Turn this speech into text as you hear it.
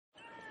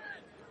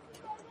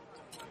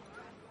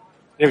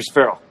Name's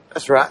Farrell.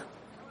 That's right.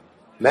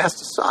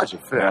 Master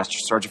Sergeant Farrell. Master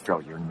Sergeant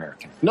Farrell, you're an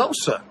American. No,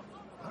 sir.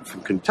 I'm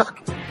from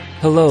Kentucky.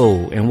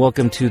 Hello, and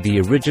welcome to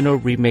the Original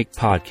Remake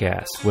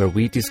Podcast, where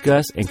we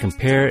discuss and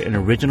compare an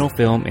original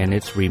film and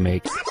its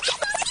remake.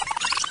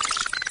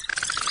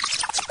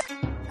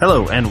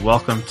 Hello, and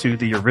welcome to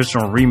the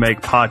Original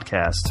Remake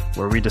Podcast,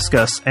 where we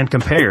discuss and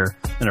compare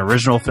an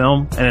original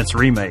film and its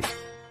remake.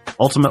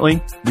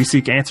 Ultimately, we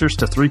seek answers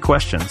to 3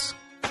 questions.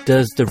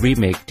 Does the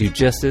remake do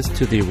justice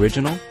to the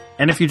original?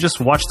 And if you just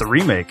watch the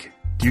remake,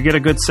 do you get a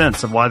good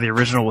sense of why the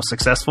original was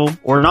successful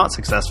or not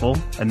successful,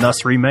 and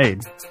thus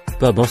remade?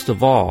 But most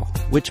of all,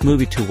 which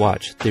movie to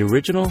watch, the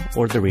original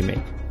or the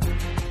remake?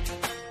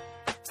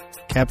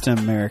 Captain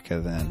America,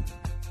 then.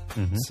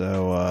 Mm-hmm.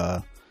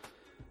 So,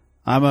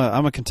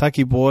 I'm a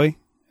Kentucky boy,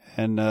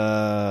 and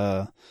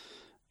I'm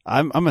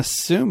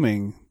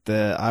assuming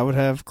that I would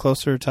have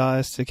closer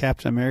ties to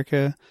Captain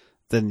America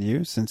than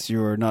you, since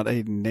you are not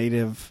a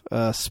native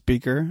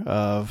speaker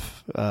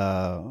of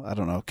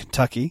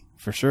Kentucky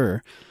for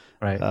sure.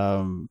 Right.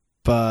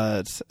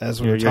 But as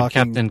you're talking,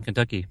 Captain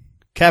Kentucky.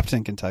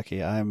 Captain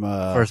Kentucky. I'm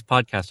first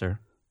podcaster.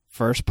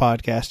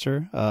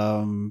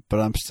 But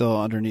I'm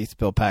still underneath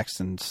Bill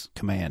Paxton's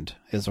command,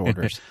 his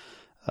orders.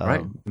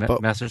 Right,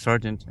 Master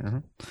Sergeant. Uh-huh.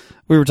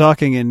 We were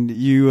talking, and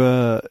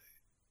you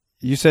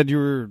said you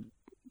were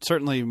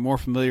certainly more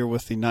familiar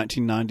with the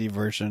 1990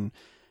 version,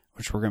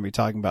 which we're going to be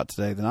talking about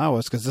today, than I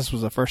was, because this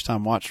was a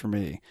first-time watch for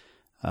me.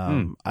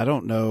 I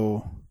don't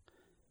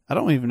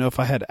even know if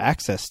I had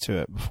access to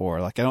it before.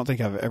 Like, I don't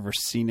think I've ever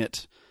seen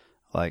it,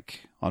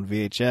 like, on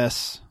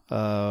VHS,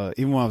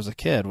 even when I was a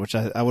kid, which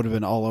I would have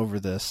been all over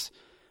this,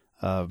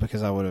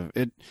 because I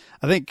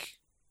think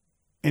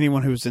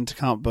anyone who was into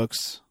comic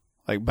books,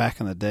 like, back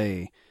in the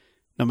day,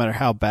 no matter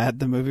how bad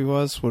the movie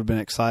was, would have been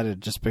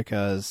excited just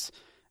because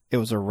it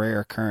was a rare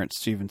occurrence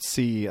to even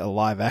see a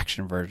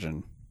live-action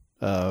version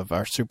of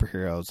our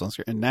superheroes on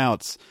screen. And now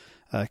it's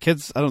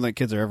kids. I don't think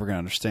kids are ever going to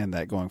understand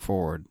that going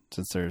forward,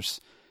 since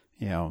there's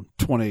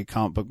 20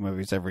 comic book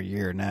movies every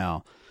year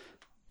now.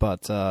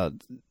 But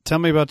tell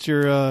me about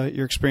your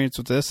experience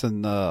with this,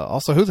 and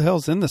also who the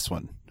hell's in this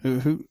one?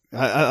 Who?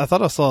 I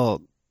thought I saw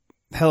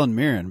Helen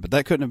Mirren, but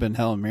that couldn't have been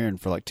Helen Mirren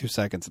for like 2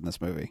 seconds in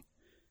this movie.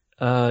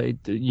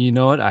 You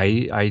know what?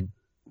 I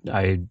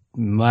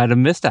might have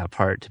missed that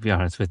part, to be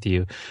honest with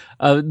you.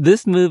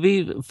 This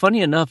movie,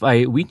 funny enough,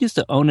 we used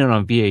to own it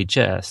on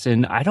VHS,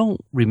 and I don't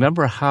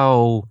remember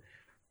how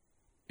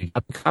we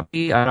got the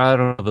copy. I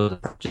don't know if it was a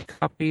project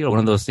copy or one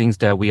of those things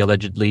that we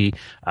allegedly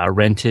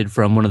rented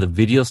from one of the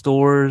video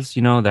stores,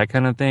 that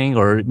kind of thing.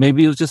 Or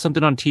maybe it was just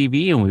something on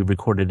TV and we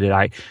recorded it.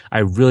 I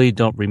really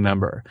don't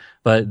remember.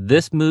 But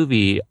this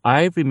movie,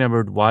 I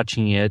remembered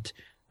watching it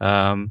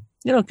a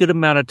good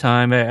amount of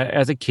time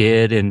as a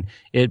kid, and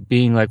it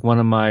being like one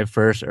of my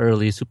first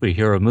early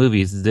superhero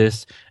movies,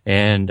 this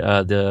and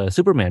the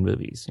Superman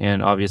movies.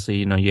 And obviously,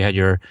 you had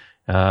your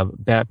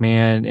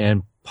Batman,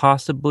 and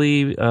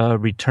possibly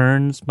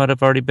Returns might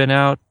have already been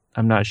out.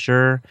 I'm not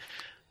sure.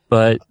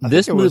 But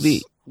this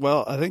movie...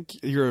 I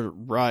think you're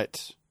right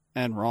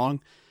and wrong.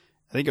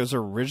 I think it was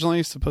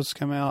originally supposed to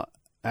come out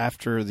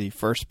after the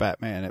first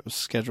Batman. It was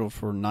scheduled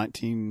for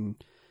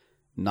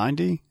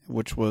 1990,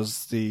 which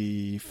was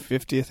the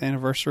 50th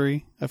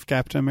anniversary of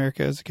Captain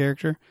America as a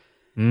character,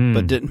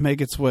 but didn't make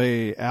its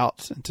way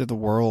out into the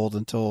world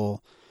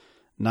until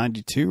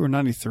 92 or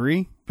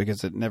 93,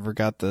 because it never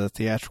got the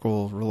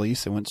theatrical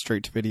release. It went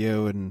straight to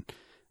video and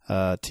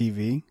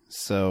TV.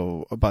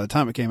 So by the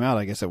time it came out,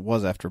 I guess it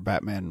was after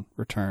Batman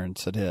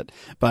Returns had hit.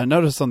 But I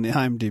noticed on the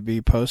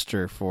IMDb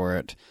poster for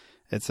it,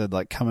 it said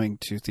like coming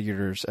to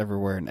theaters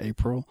everywhere in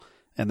April,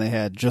 and they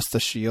had just the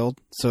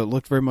shield. So it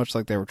looked very much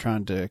like they were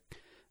trying to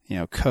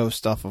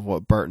coast off of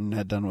what Burton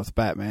had done with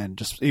Batman,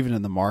 just even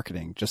in the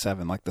marketing, just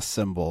having like the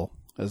symbol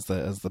as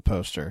the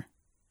poster.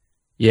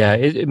 Yeah,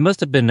 it must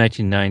have been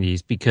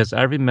 1990s, because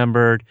I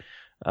remembered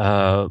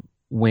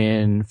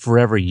when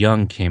Forever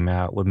Young came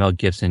out with Mel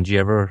Gibson. Did you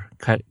ever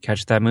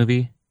catch that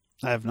movie?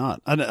 I have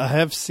not. I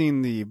have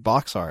seen the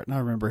box art, and I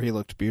remember he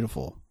looked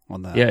beautiful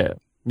on that.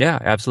 Yeah,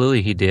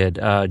 absolutely, he did.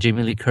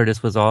 Jamie Lee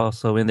Curtis was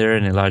also in there,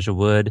 and Elijah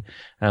Wood,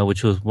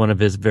 which was one of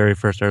his very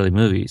first early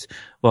movies.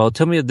 Well,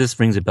 tell me if this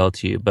rings a bell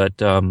to you,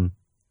 but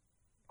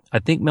I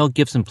think Mel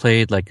Gibson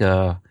played like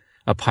a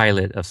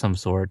pilot of some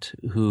sort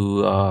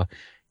who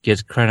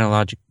gets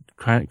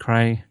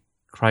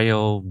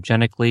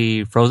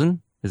cryogenically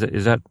frozen.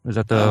 Is that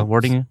the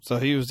wording? So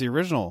he was the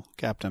original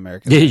Captain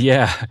America.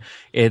 Yeah,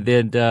 and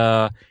then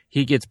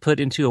he gets put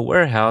into a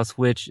warehouse,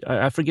 which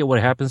I forget what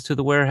happens to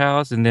the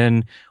warehouse. And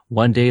then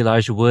one day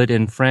Elijah Wood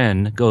and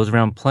friend goes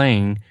around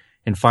playing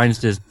and finds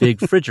this big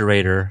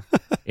refrigerator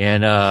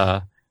and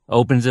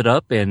opens it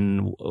up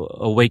and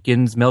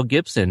awakens Mel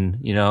Gibson,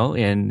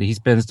 and he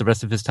spends the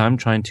rest of his time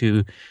trying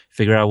to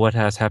figure out what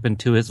has happened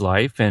to his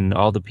life and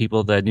all the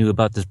people that knew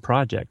about this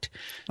project.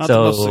 Not the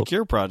most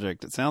secure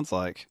project, it sounds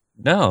like.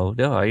 No,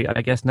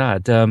 I guess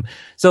not.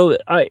 So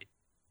I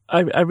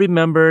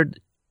remembered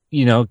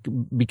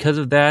because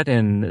of that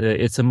and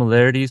its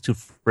similarities to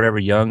Forever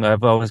Young,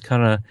 I've always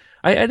I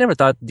never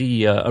thought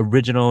the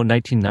original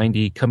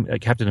 1990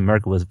 Captain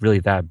America was really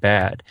that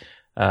bad.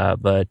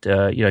 But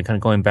kind of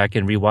going back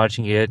and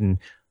rewatching it, and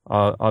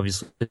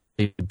obviously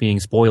being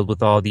spoiled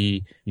with all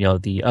the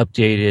the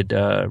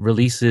updated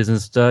releases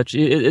and such,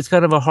 it's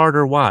kind of a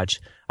harder watch,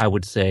 I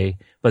would say.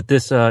 But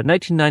this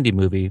 1990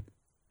 movie,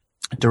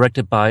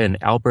 directed by an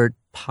Albert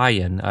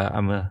Payan,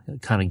 I'm gonna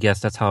kind of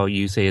guess that's how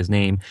you say his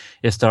name.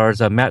 It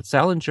stars Matt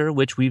Salinger,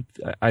 which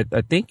I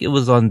think it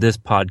was on this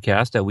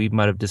podcast that we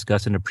might have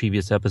discussed in a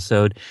previous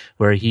episode,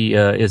 where he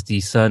is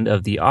the son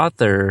of the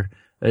author.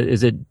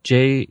 Is it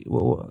J?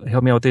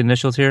 Help me out with the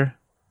initials here.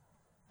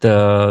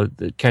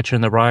 The Catcher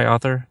in the Rye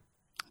author.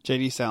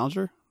 J.D.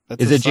 Salinger.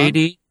 That's is his it son?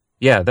 J.D.?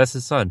 Yeah, that's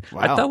his son.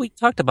 Wow. I thought we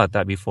talked about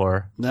that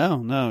before.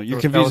 No, you're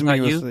Or confusing that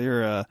me was not with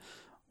your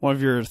one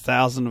of your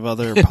 1,000 of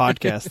other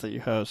podcasts that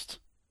you host.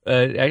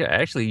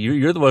 Actually,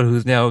 you're the one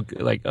who's now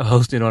like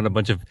hosting on a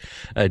bunch of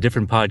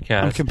different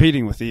podcasts. I'm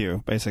competing with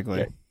you,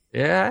 basically.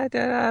 Yeah, I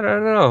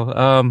don't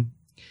know.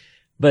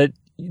 But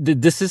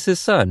this is his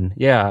son.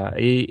 Yeah.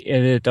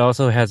 And it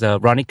also has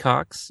Ronnie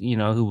Cox,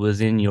 who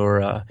was in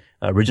your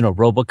original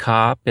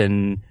RoboCop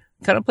and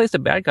kind of plays the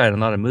bad guy in a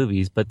lot of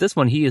movies. But this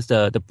one, he is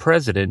the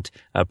president,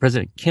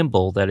 President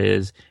Kimball, that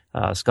is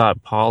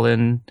Scott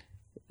Paulin,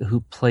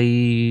 who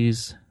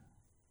plays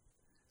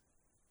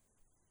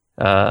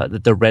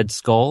the Red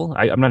Skull.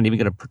 I'm not even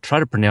going to try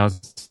to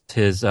pronounce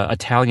his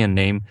Italian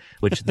name,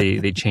 which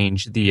they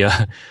changed.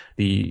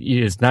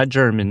 It's not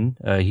German.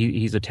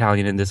 He's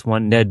Italian in this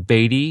one. Ned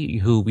Beatty,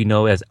 who we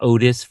know as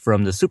Otis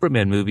from the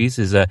Superman movies,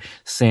 is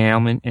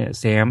Sam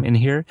in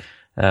here.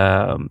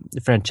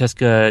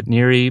 Francesca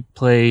Neri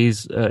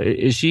plays.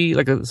 Is she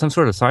like some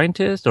sort of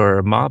scientist or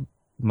a mob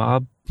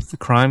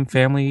crime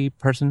family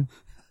person?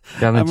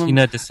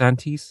 Valentina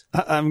DeSantis.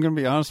 I'm going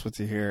to be honest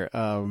with you here.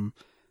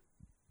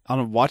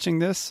 On watching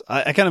this,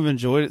 I kind of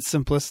enjoyed its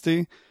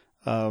simplicity.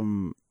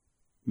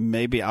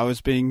 Maybe I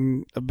was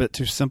being a bit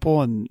too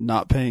simple and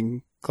not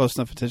paying close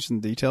enough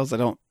attention to details. I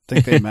don't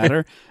think they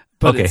matter,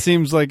 but Okay. It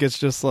seems like it's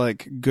just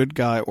like good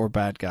guy or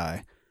bad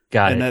guy.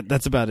 Got and it.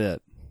 that's about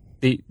it.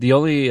 The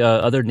only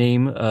other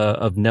name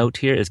of note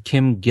here is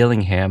Kim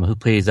Gillingham, who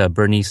plays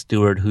Bernice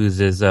Stewart, who's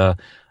his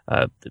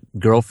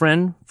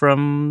girlfriend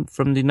from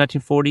the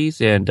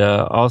 1940s, and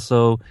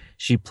also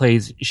she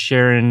plays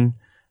Sharon,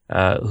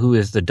 who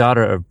is the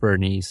daughter of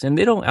Bernice. And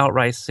they don't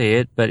outright say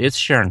it, but it's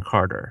Sharon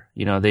Carter.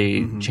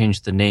 They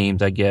changed the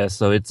names, I guess.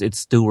 So it's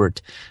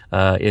Stewart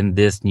in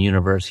this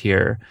universe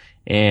here,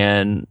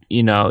 and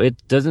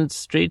it doesn't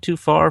stray too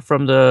far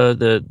from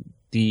the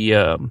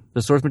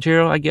source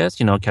material, I guess.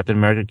 Captain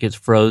America gets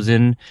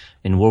frozen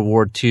in World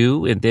War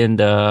II, and then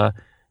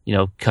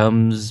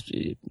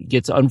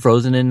gets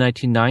unfrozen in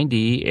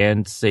 1990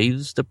 and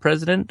saves the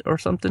president or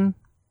something.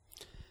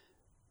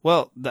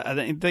 Well,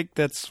 I think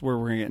that's where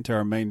we're going to get into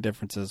our main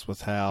differences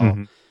with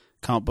how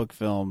comic book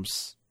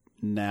films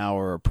now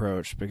are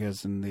approached.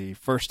 Because in the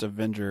first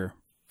Avenger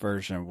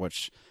version,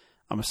 which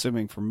I'm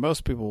assuming for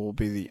most people will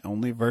be the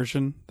only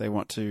version they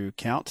want to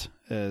count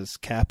as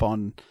Cap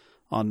on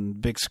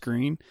big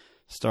screen,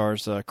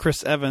 stars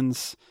Chris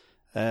Evans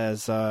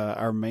as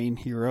our main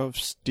hero,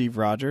 Steve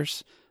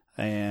Rogers.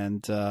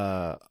 And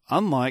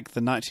unlike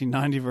the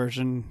 1990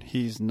 version,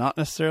 he's not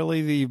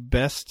necessarily the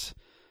best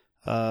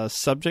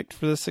subject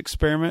for this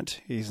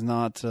experiment. He's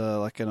not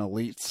like an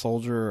elite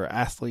soldier or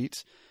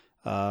athlete.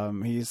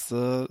 He's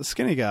the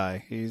skinny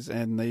guy.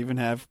 And they even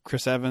have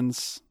Chris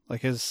Evans,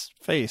 like his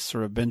face,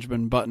 sort of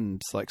Benjamin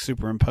Buttons, like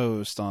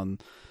superimposed on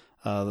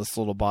this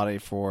little body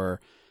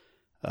for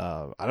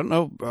I don't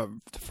know,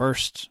 the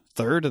first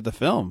third of the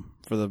film,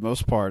 for the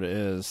most part,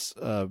 is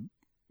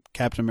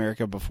Captain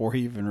America before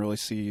he even really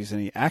sees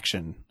any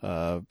action,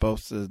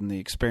 both in the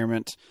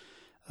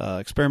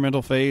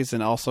experimental phase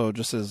and also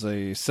just as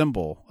a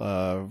symbol,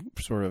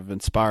 sort of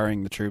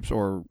inspiring the troops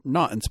or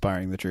not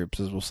inspiring the troops,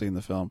 as we'll see in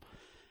the film.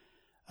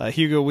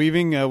 Hugo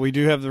Weaving, we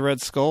do have the Red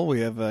Skull.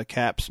 We have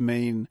Cap's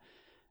main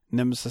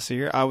nemesis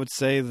here. I would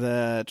say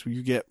that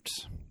you get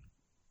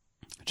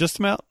just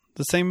about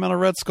the same amount of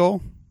Red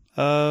Skull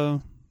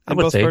in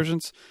both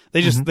versions.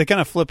 They they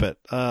kind of flip it.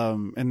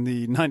 In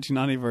the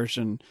 1990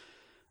 version,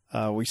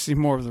 we see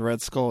more of the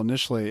Red Skull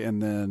initially,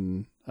 and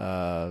then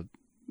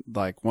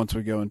like once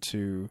we go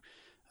into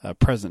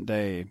present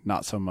day,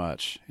 not so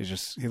much.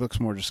 He looks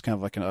more just kind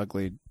of like an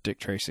ugly Dick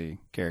Tracy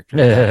character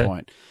at that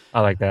point.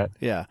 I like that.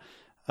 Yeah.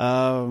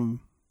 And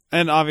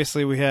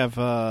obviously we have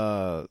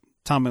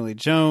Tommy Lee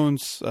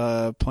Jones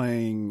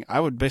playing, I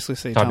would basically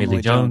say Tommy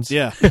Lee Jones.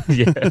 Yeah.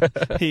 Yeah.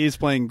 He's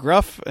playing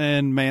gruff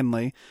and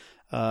manly,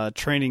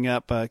 training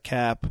up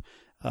Cap,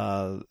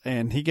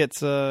 and he gets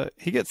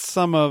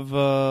some of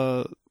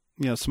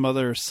some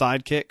other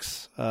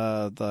sidekicks,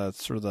 the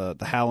sort of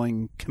the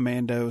Howling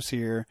Commandos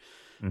here.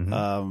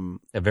 A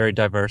very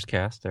diverse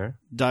cast there.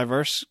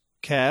 Diverse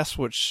cast,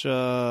 which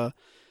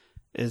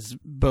is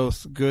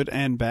both good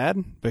and bad,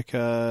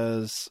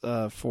 because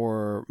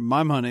for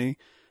my money,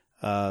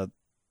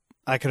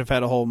 I could have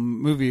had a whole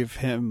movie of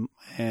him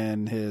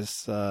and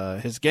his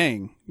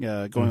gang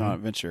going on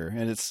adventure.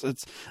 And it's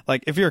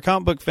like, if you're a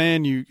comic book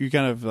fan, you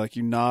kind of like,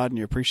 you nod and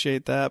you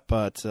appreciate that.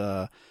 But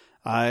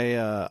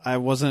I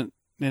wasn't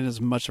in as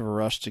much of a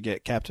rush to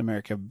get Captain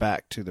America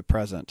back to the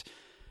present.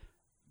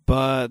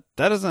 But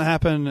that doesn't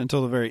happen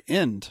until the very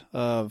end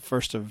of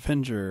First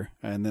Avenger,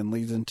 and then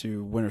leads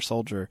into Winter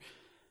Soldier.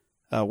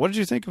 What did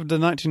you think of the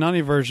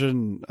 1990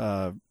 version?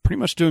 Pretty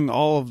much doing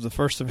all of the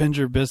First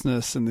Avenger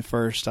business in the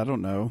first,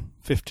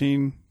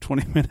 15,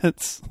 20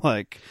 minutes,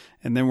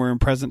 and then we're in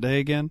present day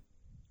again.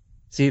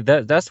 See,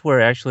 that's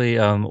where actually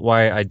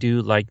why I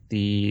do like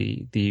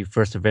the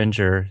First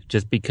Avenger,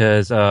 just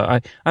because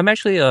I'm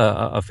actually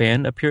a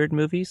fan of period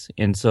movies,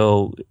 and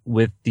so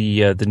with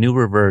the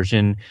newer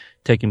version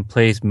taking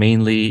place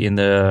mainly in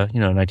the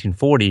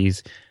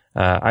 1940s,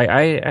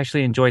 I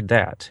actually enjoyed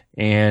that,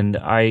 and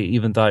I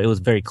even thought it was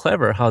very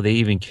clever how they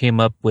even came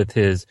up with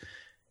his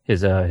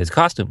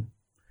costume.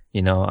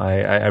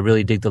 I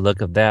really dig the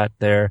look of that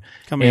there.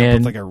 Coming up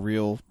with like a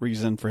real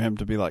reason for him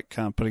to be like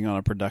kind of putting on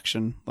a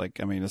production, a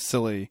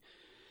silly,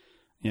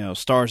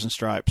 stars and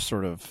stripes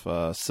sort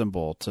of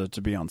symbol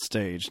to be on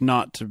stage,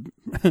 not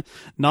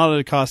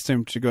a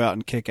costume to go out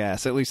and kick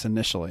ass, at least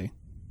initially.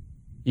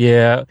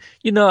 Yeah,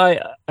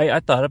 I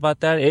thought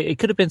about that. It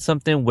could have been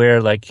something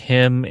where like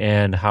him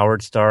and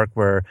Howard Stark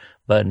were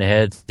butting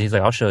heads. He's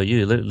like, "I'll show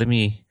you. Let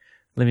me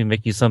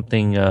make you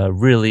something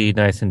really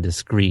nice and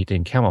discreet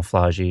and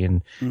camouflagey."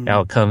 And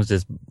out comes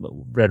this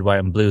red, white,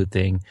 and blue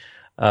thing.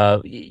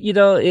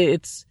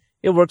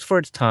 It works for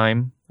its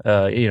time.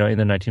 In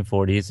the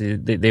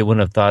 1940s, they wouldn't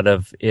have thought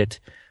of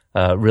it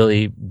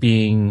really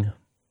being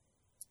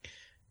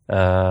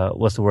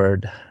what's the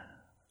word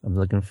I'm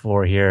looking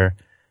for here?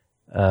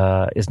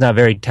 It's not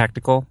very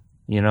tactical,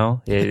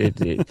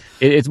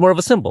 it's more of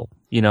a symbol,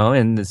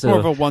 and so more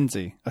of a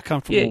onesie, a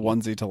comfortable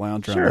onesie to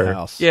lounge around the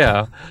house.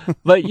 Yeah.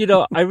 But,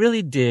 I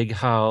really dig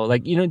how,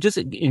 just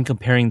in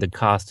comparing the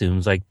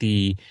costumes, like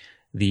the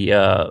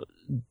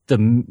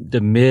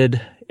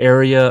mid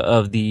area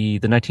of the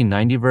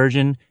 1990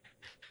 version,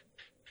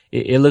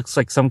 it looks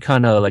like some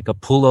kind of like a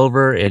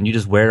pullover, and you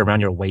just wear it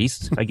around your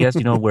waist, I guess,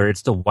 where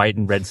it's the white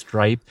and red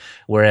stripe.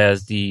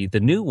 Whereas the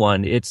new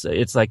one, it's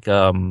like,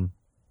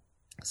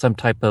 some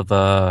type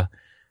of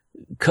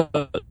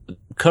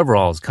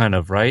coveralls, kind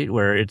of, right,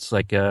 where it's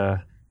like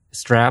a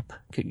strap,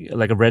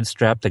 like a red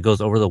strap that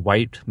goes over the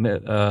white,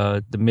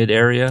 the mid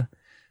area.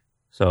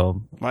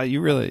 So wow,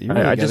 you really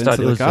I just thought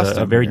it was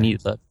a very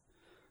neat look.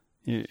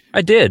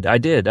 I did. I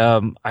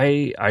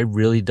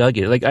really dug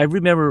it. Like, I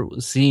remember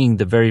seeing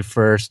the very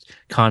first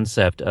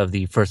concept of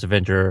the First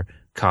Avenger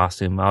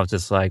costume. I was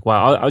just like,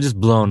 wow, I was just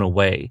blown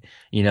away,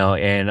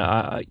 and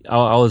I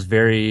was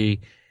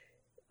very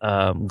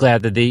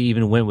glad that they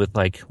even went with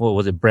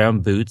brown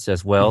boots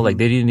as well. Mm-hmm. Like,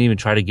 they didn't even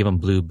try to give him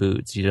blue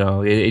boots,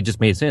 it just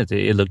made sense.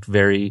 It looked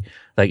very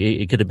like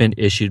it could have been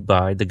issued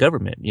by the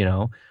government, See,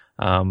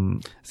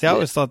 I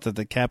always thought that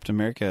the Captain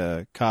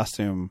America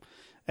costume,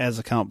 as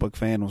a comic book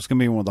fan, was going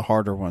to be one of the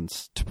harder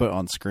ones to put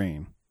on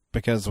screen,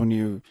 because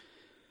when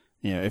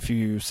if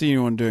you see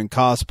anyone doing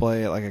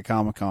cosplay at like a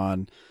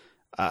Comic-Con,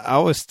 I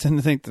always tend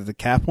to think that the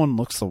Cap one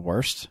looks the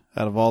worst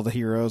out of all the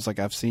heroes. Like,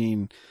 I've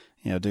seen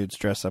dudes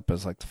dress up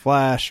as like the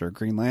Flash or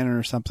Green Lantern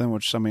or something,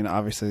 which,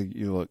 obviously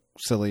you look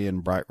silly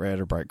in bright red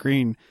or bright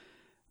green,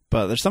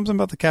 but there's something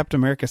about the Captain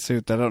America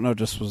suit that I don't know,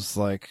 just was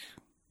like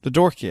the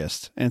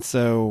dorkiest. And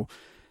so,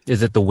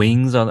 is it the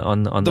wings on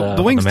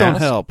the wings don't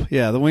help?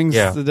 Yeah, the wings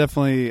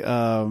definitely.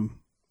 The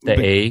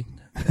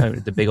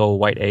big old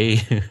white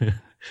A.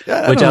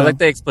 Yeah, which I like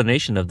the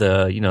explanation of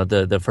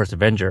the First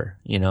Avenger.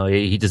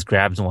 He just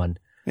grabs one.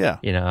 Yeah.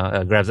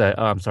 Grabs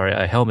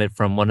a helmet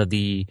from one of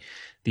the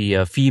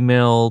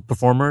female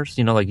performers,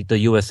 like the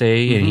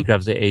USA, and he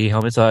grabs the A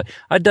helmet. So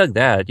I dug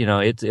that.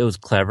 It was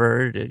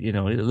clever, a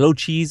little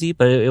cheesy,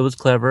 but it was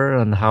clever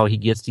on how he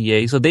gets the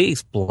A. So they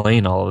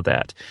explain all of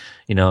that,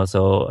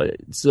 so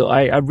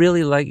I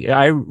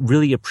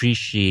really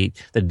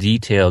appreciate the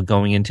detail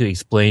going into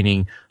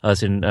explaining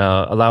us and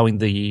allowing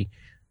the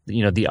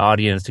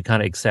audience to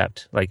kind of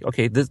accept, like,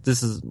 okay,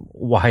 this is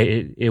why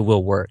it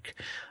will work.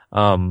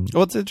 Well,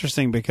 it's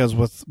interesting because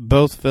with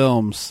both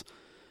films,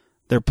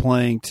 they're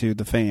playing to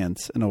the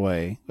fans in a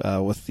way.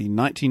 With the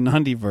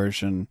 1990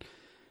 version,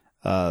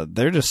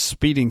 they're just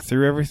speeding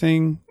through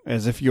everything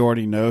as if you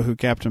already know who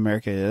Captain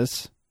America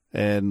is.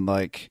 And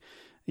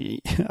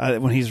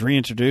when he's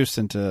reintroduced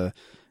into,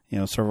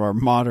 sort of our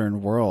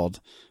modern world,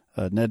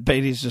 Ned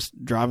Beatty's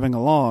just driving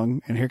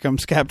along, and here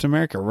comes Captain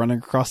America running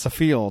across the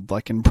field,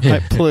 like in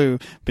bright blue,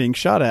 being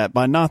shot at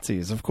by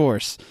Nazis, of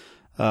course.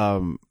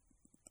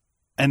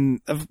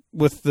 And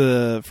with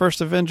the First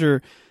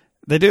Avenger,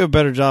 they do a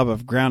better job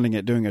of grounding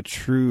it, doing a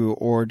true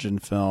origin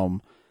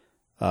film.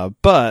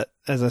 But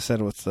as I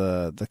said, with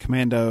the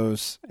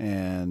Commandos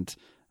and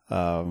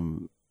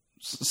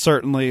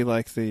certainly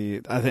like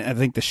I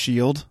think the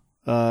Shield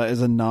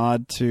is a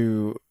nod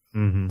to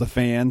the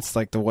fans,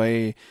 like the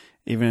way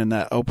even in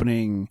that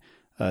opening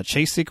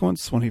chase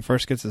sequence when he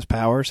first gets his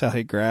powers, how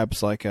he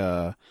grabs like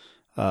a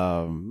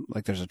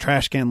like there's a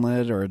trash can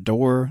lid or a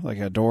door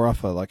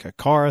off like a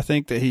car, I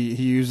think, that he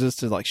uses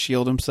to like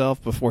shield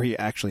himself before he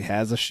actually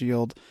has a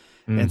shield.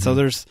 Mm-hmm. And so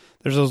there's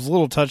those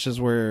little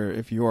touches where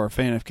if you are a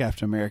fan of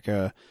Captain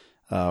America,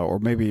 or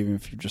maybe even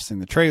if you've just seen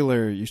the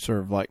trailer, you sort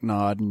of like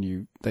nod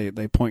and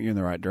they point you in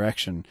the right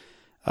direction.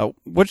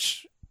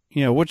 Which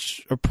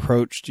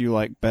approach do you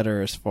like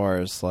better as far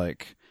as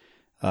like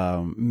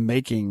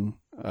making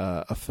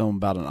a film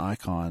about an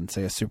icon,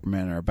 say a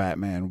Superman or a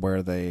Batman,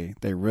 where they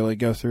really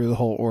go through the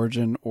whole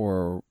origin,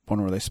 or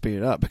one where they speed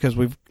it up? Because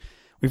we've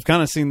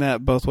kind of seen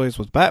that both ways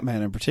with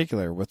Batman in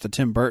particular. With the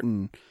Tim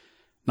Burton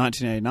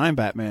 1989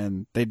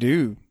 Batman, they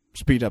do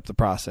speed up the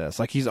process.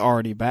 Like, he's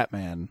already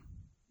Batman.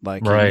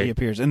 Like, right. He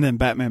appears, and then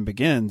Batman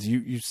Begins,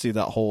 you see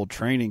that whole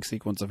training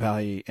sequence of how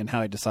he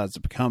decides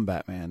to become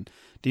Batman.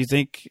 Do you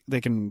think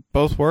they can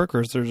both work,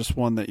 or is there just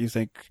one that you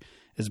think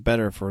is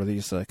better for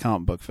these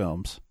comic book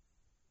films?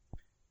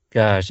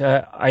 Gosh,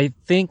 I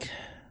think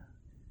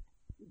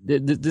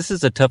this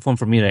is a tough one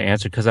for me to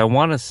answer, because I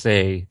want to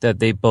say that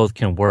they both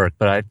can work,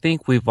 but I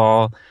think we've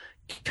all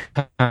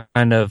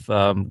kind of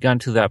gotten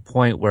to that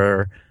point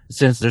where,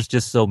 since there's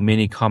just so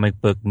many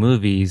comic book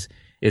movies,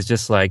 it's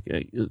just like,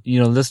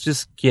 let's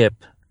just skip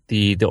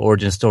the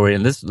origin story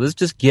and let's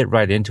just get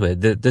right into it.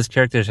 This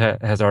character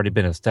has already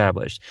been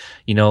established.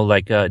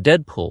 Like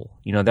Deadpool,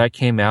 that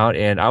came out,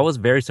 and I was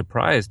very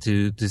surprised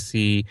to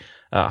see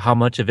how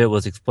much of it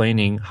was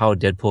explaining how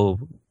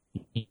Deadpool,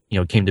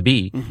 came to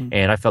be. Mm-hmm.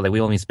 And I felt like we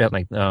only spent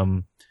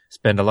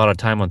spend a lot of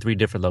time on 3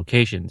 different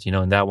locations.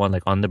 And that one,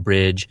 like on the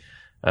bridge,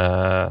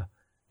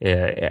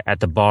 at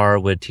the bar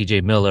with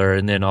T.J. Miller,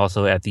 and then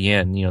also at the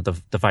end,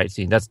 the fight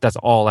scene. That's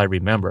all I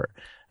remember.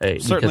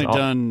 Certainly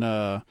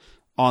done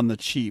on the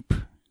cheap.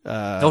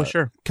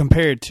 Sure.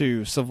 Compared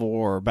to Civil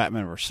War or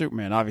Batman vs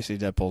Superman, obviously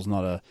Deadpool's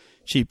not a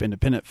cheap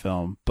independent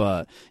film,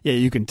 but yeah,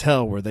 you can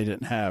tell where they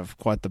didn't have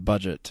quite the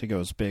budget to go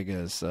as big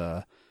as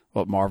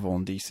what Marvel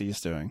and DC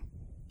is doing.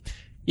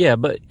 Yeah,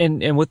 but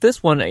and with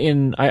this one,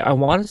 I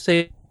want to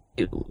say,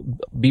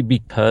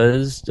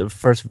 because the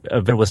first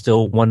event was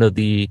still one of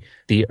the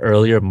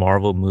earlier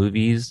Marvel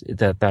movies,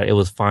 that it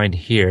was fine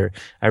here.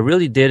 I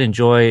really did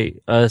enjoy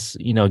us,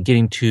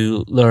 getting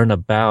to learn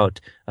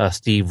about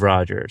Steve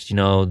Rogers,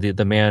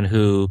 the man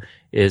who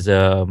is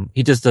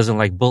he just doesn't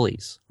like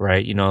bullies,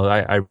 right?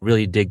 I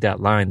really dig that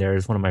line there.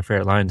 It's one of my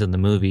favorite lines in the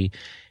movie.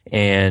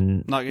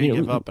 And not gonna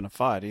give up in a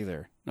fight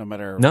either, no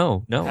matter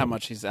how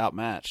much he's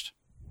outmatched.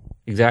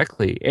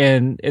 Exactly.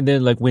 And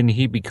then, like, when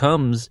he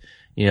becomes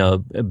a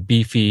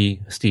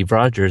beefy Steve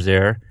Rogers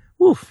there,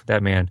 woof,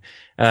 that man.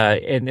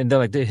 And then,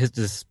 like, his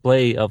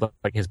display of,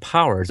 like, his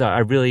powers, I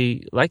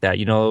really like that,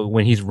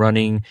 when he's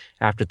running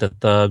after the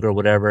thug or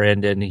whatever,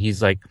 and then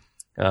he's, like,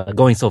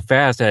 going so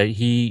fast that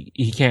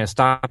he can't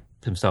stop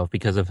himself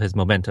because of his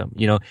momentum.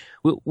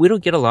 We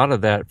don't get a lot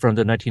of that from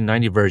the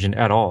 1990 version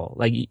at all.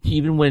 Like,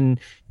 even when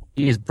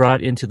he's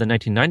brought into the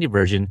 1990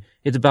 version,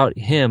 it's about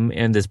him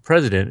and this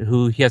president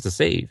who he has to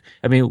save.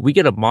 I mean, we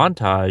get a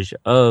montage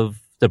of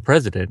the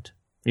president,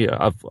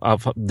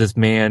 of this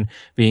man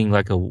being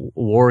like a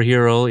war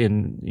hero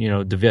in,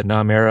 the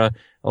Vietnam era,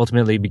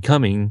 ultimately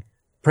becoming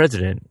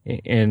president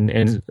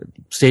and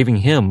saving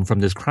him from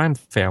this crime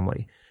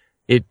family.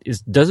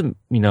 It's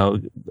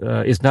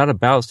not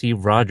about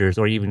Steve Rogers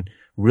or even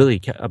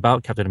really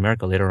about Captain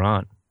America later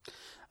on.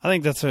 I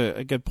think that's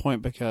a good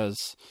point,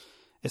 because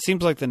it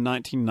seems like the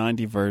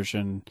 1990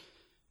 version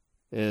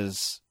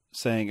is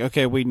saying,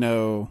 okay, we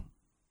know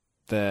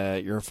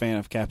that you're a fan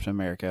of Captain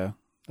America.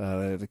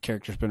 The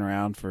character's been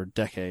around for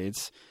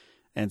decades,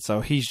 and so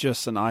he's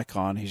just an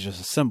icon. He's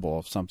just a symbol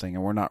of something,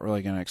 and we're not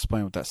really going to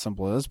explain what that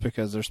symbol is,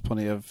 because there's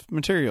plenty of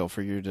material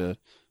for you to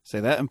say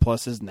that. And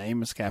plus, his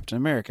name is Captain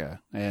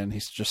America, and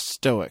he's just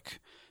stoic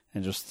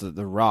and just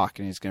the rock,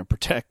 and he's going to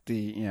protect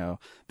the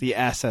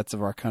assets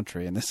of our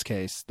country. In this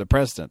case, the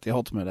president, the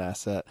ultimate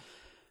asset.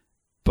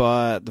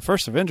 But the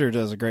first Avenger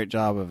does a great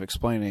job of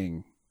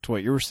explaining to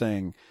what you were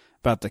saying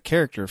about the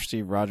character of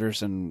Steve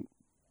Rogers and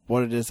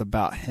what it is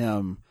about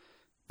him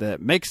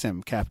that makes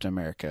him Captain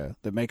America,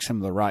 that makes him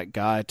the right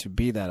guy to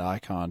be that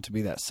icon, to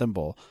be that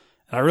symbol.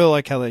 And I really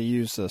like how they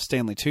use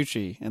Stanley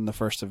Tucci in the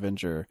first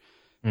Avenger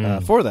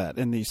for that,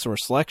 in the sort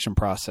of selection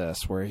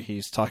process, where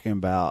he's talking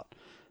about,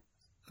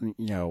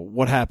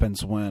 what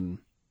happens when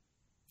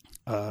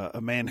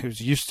a man who's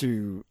used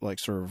to, like,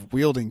 sort of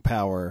wielding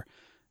power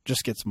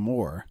just gets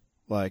more.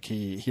 Like,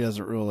 he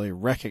doesn't really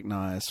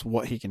recognize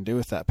what he can do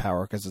with that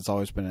power, because it's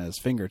always been at his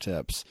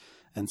fingertips.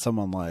 And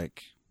someone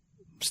like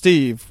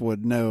Steve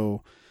would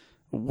know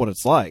what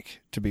it's like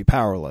to be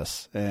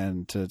powerless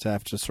and to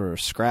have to sort of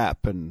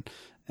scrap and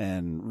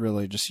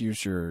really just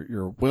use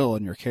your will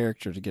and your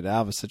character to get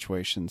out of a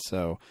situation.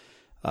 So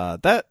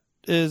that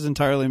is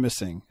entirely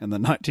missing in the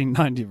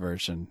 1990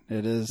 version.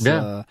 It is.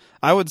 Yeah.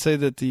 I would say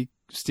that the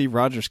Steve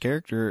Rogers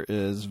character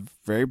is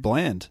very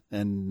bland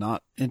and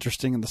not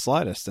interesting in the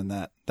slightest in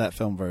that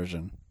film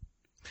version.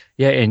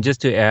 Yeah, and just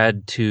to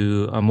add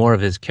to more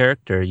of his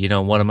character,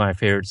 one of my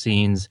favorite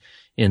scenes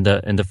in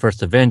the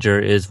first Avenger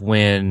is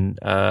when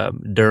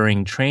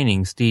during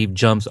training, Steve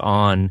jumps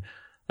on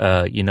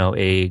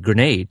a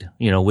grenade,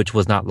 which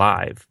was not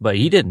live, but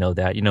he didn't know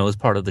that, it was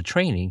part of the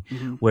training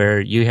where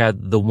you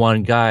had the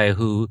one guy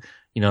who,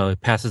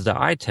 passes the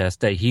eye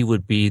test that he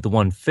would be the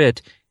one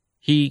fit.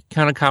 He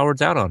kind of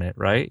cowards out on it,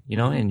 right?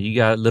 And you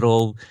got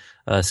little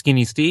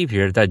skinny Steve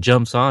here that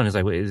jumps on. He's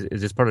like, wait,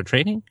 is this part of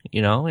training?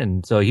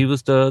 And so he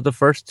was the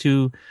first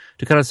to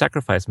kind of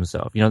sacrifice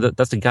himself.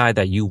 That's the guy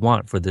that you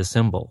want for this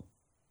symbol.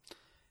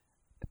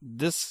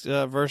 This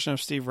version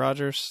of Steve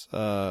Rogers,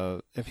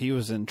 if he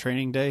was in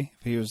Training Day,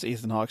 if he was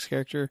Ethan Hawke's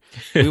character,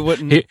 we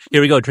wouldn't.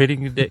 Here we go,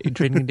 Training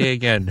Day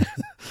again.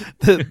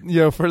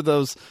 For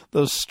those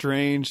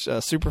strange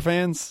super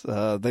fans,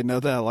 they know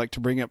that I like to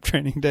bring up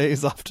Training Day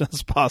as often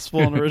as possible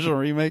in original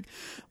remake.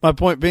 My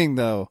point being,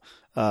 though,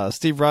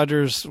 Steve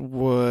Rogers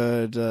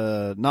would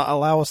not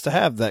allow us to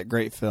have that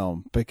great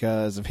film,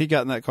 because if he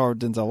got in that car with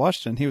Denzel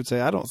Washington, he would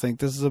say, "I don't think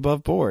this is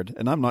above board,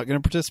 and I'm not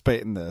going to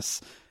participate in this."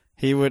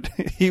 He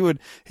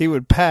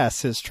would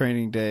pass his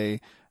Training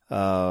Day,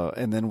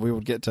 and then we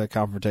would get to a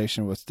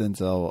confrontation with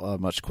Denzel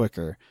much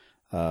quicker.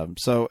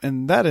 So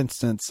in that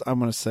instance, I'm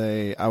going to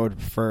say I would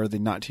prefer the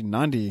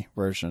 1990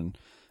 version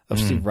of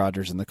Steve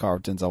Rogers in the car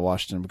with Denzel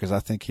Washington, because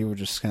I think he would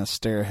just kind of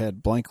stare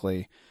ahead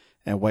blankly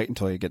and wait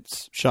until he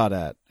gets shot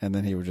at, and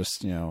then he would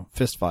just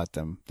fist fight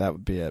them. That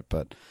would be it.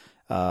 But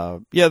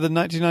the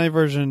 1990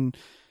 version,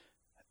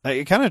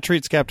 it kind of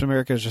treats Captain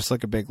America as just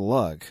like a big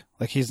lug.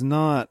 Like he's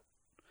not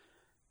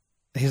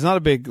a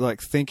big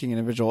thinking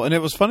individual. And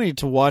it was funny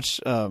to watch.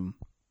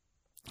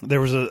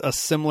 There was a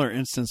similar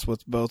instance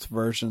with both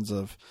versions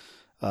of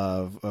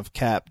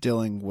Cap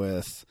dealing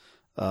with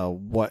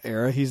what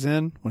era he's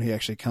in when he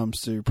actually comes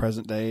to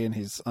present day and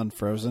he's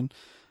unfrozen.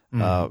 In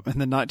the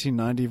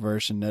 1990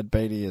 version, Ned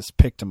Beatty has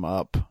picked him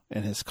up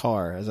in his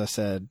car, as I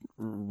said,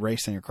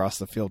 racing across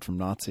the field from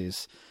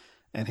Nazis,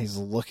 and he's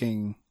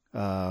looking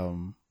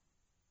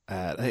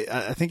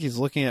I think he's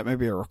looking at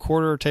maybe a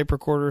tape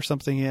recorder or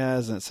something he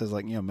has, and it says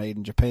made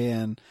in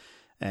Japan,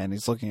 and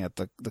he's looking at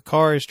the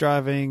car he's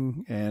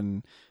driving,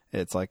 and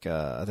it's I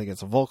think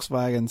it's a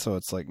Volkswagen, so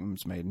it's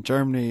it's made in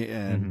Germany,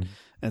 and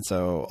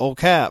so old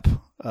Cap,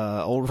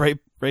 old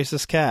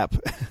racist Cap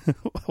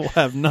will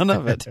have none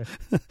of it.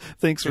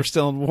 Thinks we're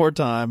still in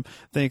wartime,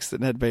 thinks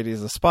that Ned Beatty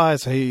is a spy,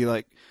 so he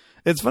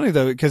it's funny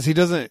though, because he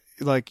doesn't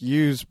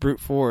use brute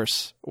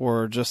force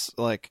or just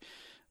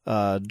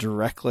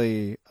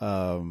directly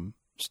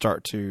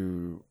start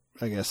to,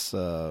 I guess,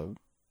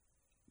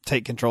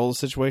 take control of the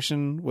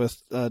situation with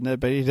Ned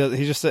Beatty.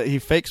 He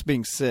fakes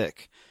being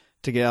sick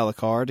to get out of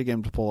the car to get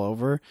him to pull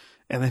over,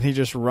 and then he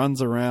just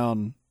runs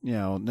around,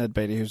 Ned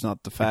Beatty, who's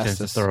not the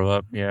fastest, to throw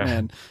up,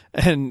 yeah,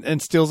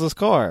 and steals his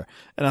car.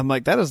 And I'm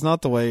like, that is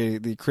not the way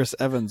the Chris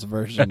Evans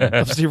version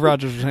of Steve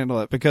Rogers would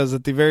handle it, because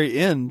at the very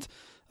end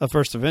of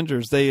First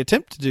Avengers, they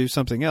attempt to do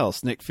something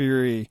else. Nick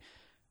Fury,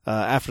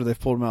 after they've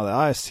pulled him out of the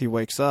ice, he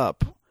wakes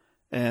up.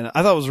 And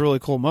I thought it was a really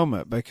cool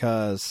moment,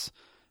 because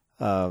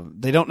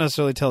they don't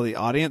necessarily tell the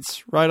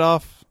audience right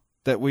off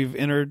that we've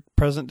entered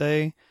present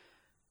day.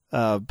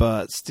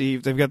 But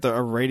they've got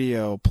a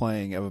radio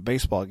playing of a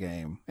baseball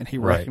game, and he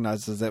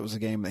recognizes that was a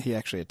game that he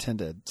actually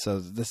attended. So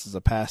this is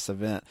a past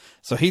event.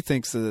 So he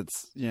thinks that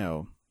it's,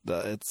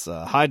 it's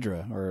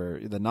Hydra or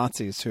the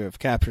Nazis who have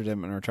captured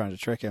him and are trying to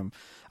trick him.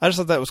 I just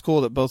thought that was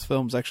cool that both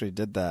films actually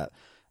did that.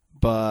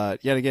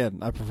 But yet again,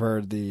 I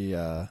preferred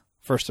the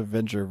First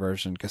Avenger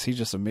version, because he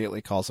just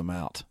immediately calls him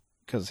out,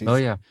 because he's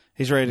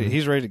ready.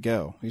 He's ready to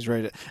go. He's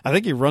ready to. I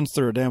think he runs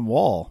through a damn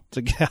wall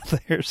to get out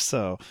there.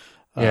 So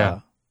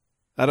I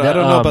don't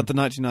know about the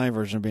 1990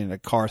 version of being a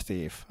car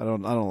thief. I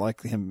don't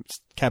like him,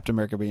 Captain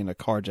America, being a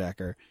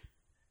carjacker.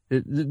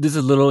 This is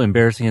a little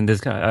embarrassing, and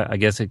this I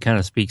guess it kind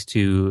of speaks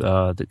to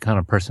the kind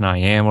of person I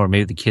am, or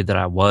maybe the kid that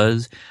I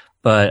was.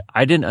 But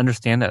I didn't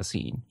understand that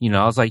scene.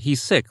 I was like,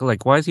 he's sick.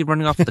 Why is he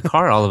running off with the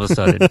car all of a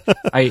sudden?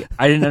 I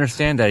didn't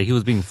understand that he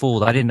was being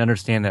fooled. I didn't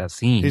understand that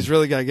scene. He's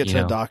really got to get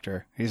to a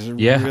doctor. He's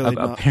really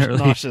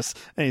apparently, nauseous,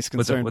 and he's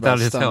concerned without about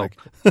his help.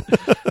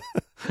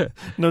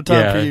 No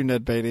time for you,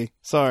 Ned Beatty.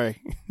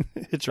 Sorry.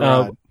 It's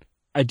right.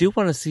 I do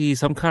want to see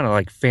some kind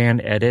of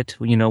fan edit,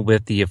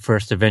 with the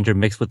First Avenger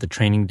mixed with the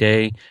Training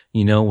Day,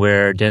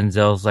 where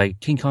Denzel's like,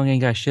 King Kong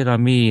ain't got shit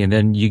on me. And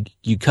then you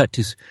cut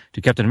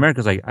to Captain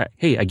America's like,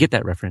 hey, I get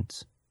that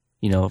reference,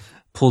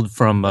 pulled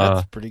from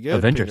That's pretty good,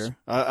 Avengers. Peter.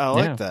 I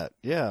like that.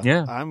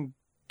 Yeah. I'm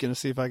going to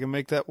see if I can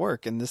make that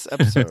work in this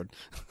episode.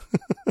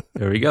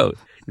 There we go.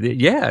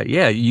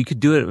 Yeah. You could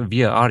do it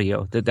via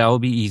audio. That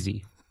would be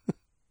easy.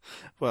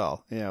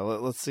 Well,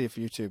 let's see if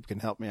YouTube can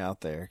help me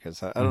out there,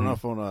 because I don't know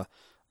if I want to,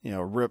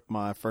 rip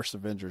my First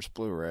Avengers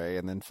Blu-ray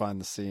and then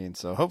find the scene.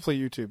 So hopefully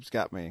YouTube's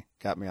got me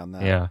on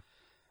that.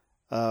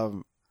 Yeah.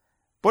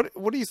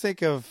 What do you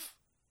think of?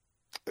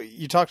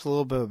 You talked a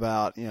little bit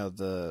about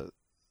the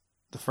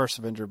First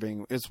Avenger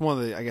being, it's one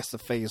of the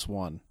phase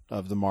one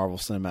of the Marvel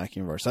Cinematic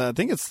Universe. I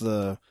think it's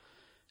the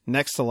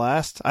next to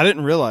last. I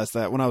didn't realize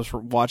that when I was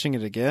watching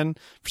it again.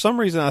 For some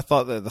reason, I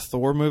thought that the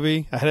Thor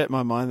movie, I had it in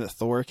my mind that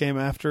Thor came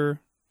after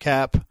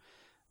Cap,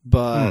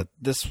 but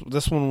this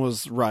one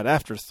was right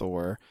after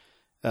Thor.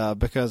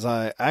 because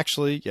I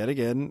actually, yet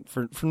again,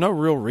 for no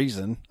real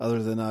reason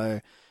other than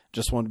I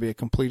just wanted to be a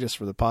completist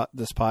for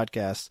this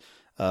podcast,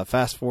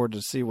 fast forward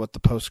to see what the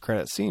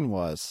post-credit scene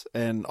was.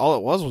 And all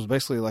it was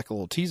basically like a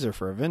little teaser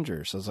for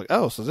Avengers. So I was like,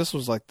 oh, so this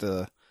was like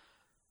the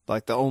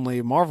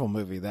only Marvel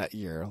movie that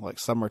year, like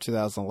summer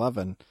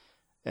 2011.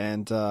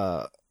 And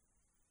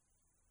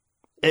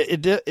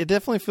it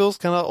definitely feels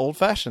kind of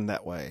old-fashioned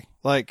that way.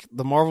 Like,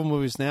 the Marvel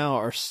movies now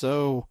are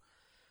so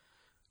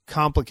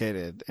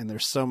complicated, and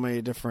there's so many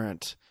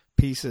different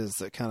pieces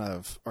that kind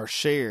of are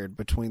shared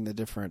between the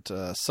different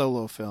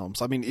solo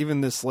films. I mean, even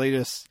this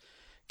latest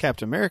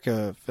Captain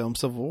America film,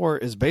 Civil War,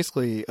 is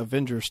basically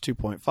Avengers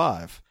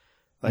 2.5.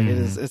 Like,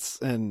 it's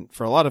and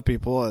for a lot of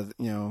people,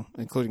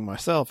 including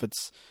myself,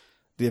 it's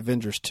the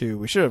Avengers 2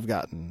 we should have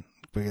gotten,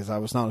 because I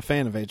was not a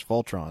fan of Age of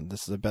Ultron.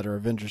 This is a better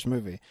Avengers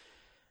movie.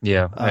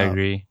 Yeah, I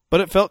agree.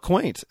 But it felt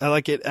quaint.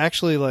 It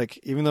actually,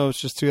 even though it's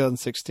just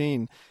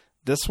 2016,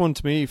 this one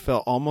to me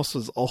felt almost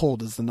as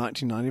old as the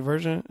 1990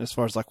 version, as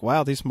far as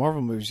wow, these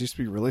Marvel movies used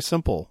to be really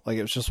simple. Like,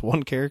 it was just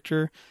one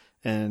character,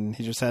 and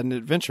he just had an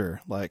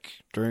adventure,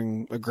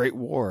 during a great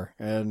war.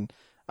 And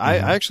I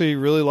actually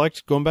really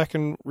liked going back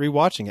and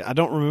rewatching it. I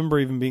don't remember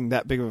even being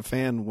that big of a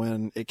fan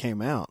when it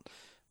came out,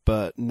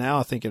 but now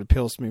I think it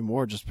appeals to me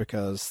more just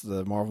because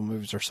the Marvel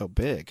movies are so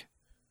big.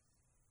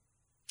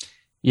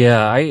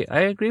 Yeah, I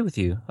agree with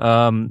you.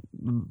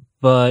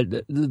 But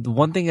the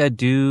one thing I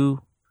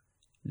do,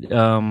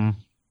 I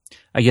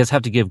guess,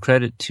 have to give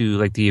credit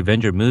to the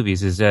Avenger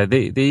movies is that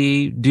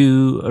they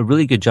do a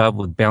really good job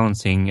with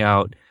balancing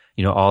out,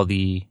 all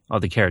the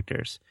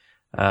characters.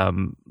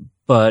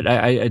 But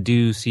I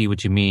do see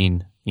what you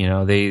mean.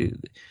 I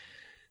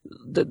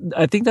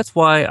think that's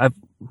why I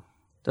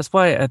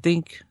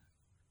think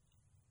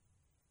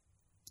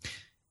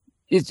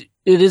it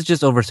is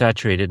just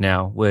oversaturated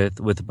now with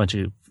a bunch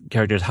of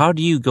characters. How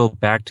do you go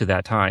back to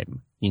that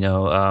time?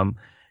 Do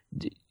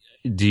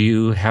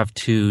you have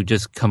to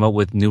just come up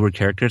with newer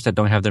characters that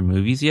don't have their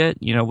movies yet?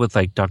 With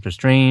Doctor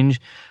Strange,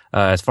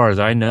 as far as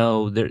I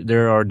know,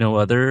 there are no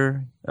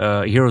other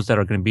heroes that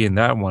are going to be in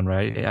that one,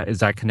 right? Is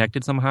that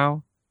connected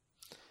somehow?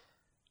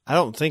 I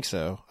don't think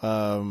so.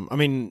 I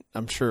mean,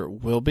 I'm sure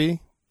it will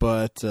be,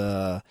 but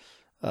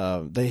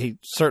they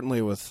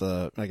certainly, with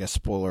I guess,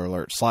 spoiler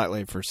alert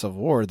slightly for Civil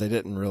War, they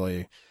didn't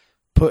really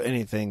put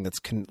anything that's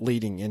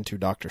leading into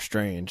Doctor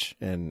Strange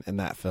in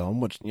that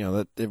film, which,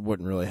 that it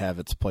wouldn't really have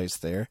its place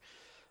there.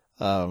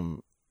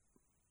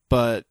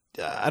 But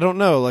I don't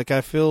know.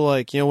 I feel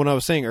when I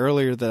was saying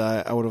earlier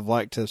that I would have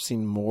liked to have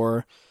seen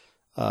more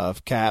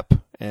of Cap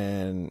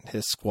and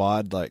his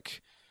squad,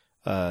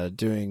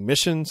 doing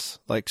missions,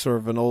 sort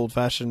of an old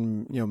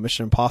fashioned,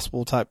 Mission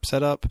Impossible type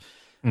setup.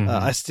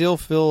 I still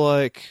feel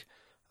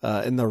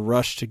in the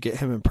rush to get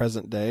him in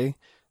present day,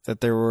 that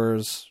there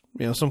was,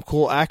 some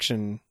cool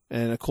action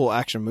and a cool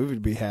action movie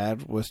to be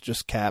had with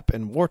just Cap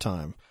in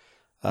wartime,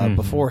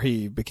 before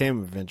he became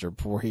an Avenger,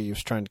 before he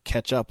was trying to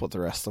catch up with the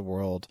rest of the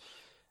world.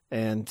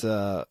 And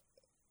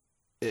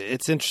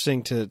it's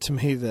interesting to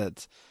me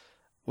that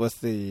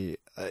with the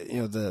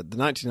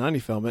 1990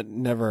 film, it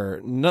never,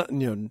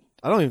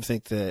 I don't even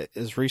think that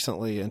as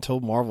recently,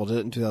 until Marvel did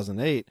it in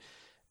 2008,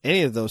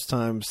 any of those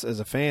times as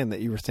a fan that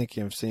you were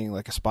thinking of seeing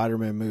a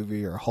Spider-Man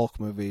movie or a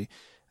Hulk movie,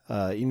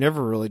 you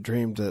never really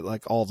dreamed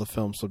that all the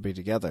films would be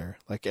together.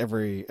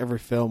 Every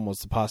film was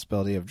the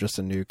possibility of just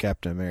a new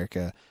Captain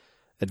America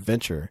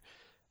adventure.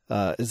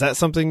 Is that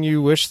something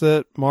you wish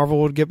that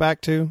Marvel would get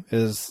back to?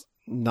 Is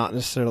not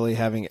necessarily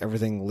having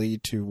everything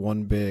lead to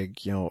one big,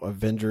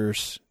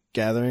 Avengers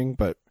gathering,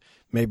 but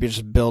maybe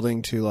just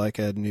building to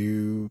a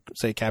new,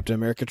 say, Captain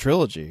America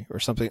trilogy or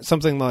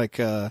something like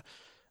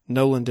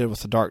Nolan did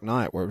with The Dark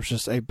Knight, where it was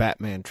just a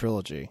Batman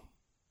trilogy.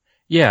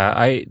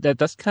 Yeah,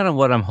 that's kind of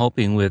what I'm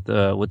hoping with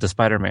the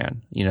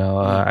Spider-Man.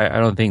 I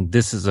don't think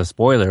this is a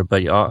spoiler,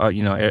 but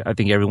I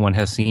think everyone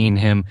has seen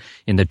him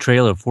in the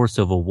trailer for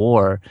Civil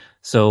War.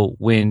 So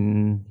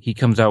when he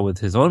comes out with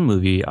his own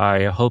movie,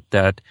 I hope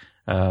that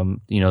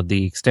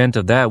the extent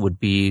of that would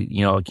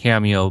be a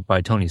cameo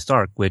by Tony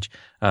Stark, which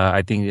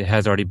I think it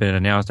has already been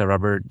announced that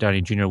Robert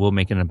Downey Jr. will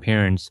make an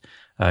appearance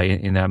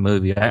in that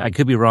movie. I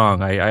could be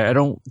wrong. I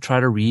don't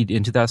try to read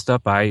into that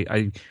stuff.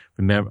 I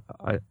remember,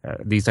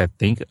 at least I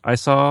think I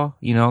saw,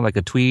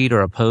 a tweet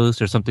or a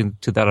post or something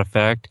to that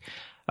effect.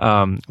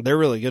 They're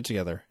really good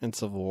together in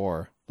Civil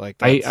War.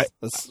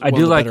 That's I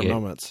do like better it.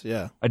 Moments.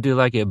 Yeah, I do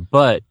like it.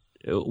 But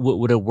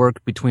would it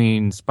work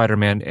between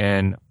Spider-Man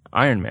and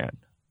Iron Man?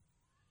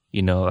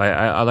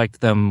 I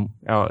liked them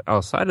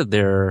outside of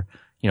their,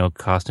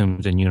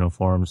 costumes and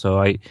uniforms. So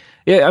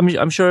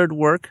I'm sure it'd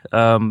work.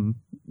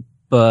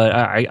 But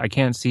I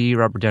can't see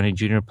Robert Downey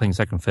Jr. playing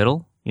second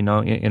fiddle, in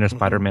a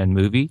Spider-Man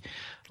movie.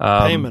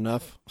 Pay him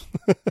enough.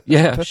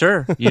 Yeah,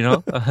 sure. He's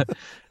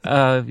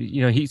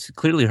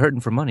clearly hurting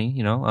for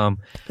money,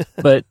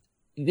 but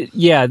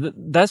yeah,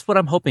 that's what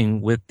I'm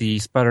hoping with the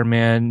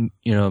Spider-Man,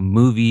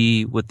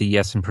 movie with the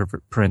yes in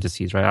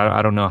parentheses, right?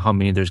 I don't know how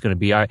many there's going to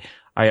be. I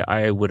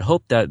would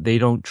hope that they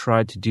don't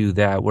try to do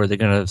that where they're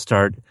going to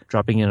start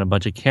dropping in a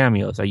bunch of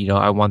cameos.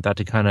 I want that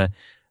to kind of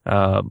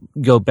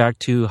go back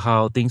to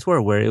how things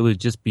were, where it would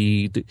just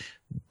be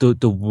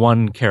the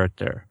one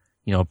character,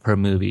 per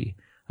movie.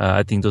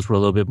 I think those were a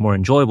little bit more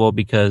enjoyable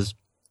because,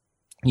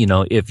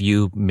 if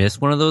you miss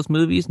one of those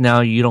movies,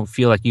 now you don't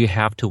feel like you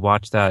have to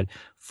watch that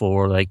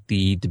for like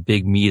the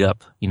big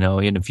meetup, in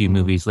a few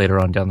movies later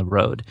on down the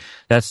road.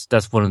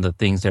 That's one of the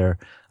things there.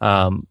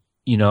 I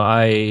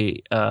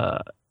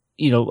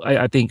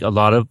think a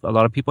lot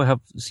of people have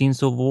seen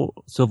Civil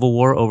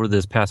War over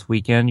this past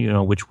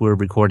weekend, which we're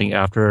recording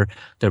after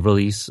the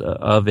release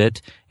of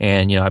it.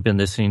 And, I've been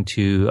listening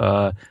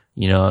to,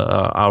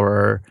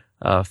 our,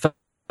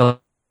 fellow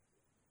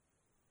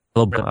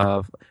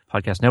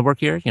podcast network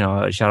here,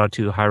 shout out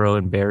to Hyro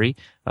and Barry.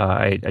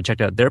 I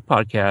checked out their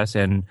podcast,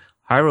 and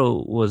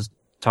Hyro was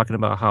talking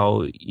about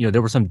how,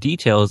 there were some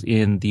details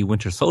in the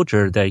Winter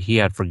Soldier that he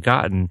had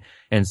forgotten.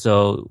 And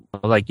so,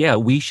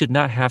 we should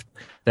not have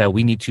that.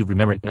 We need to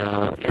remember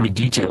every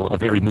detail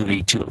of every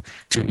movie to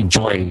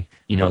enjoy,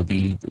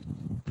 the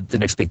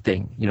next big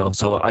thing,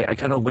 So I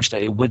kind of wish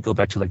that it would go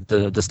back to like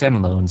the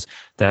standalones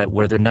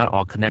where they're not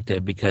all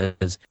connected,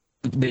 because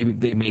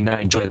they may not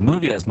enjoy the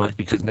movie as much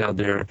because now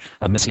they're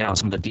missing out on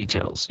some of the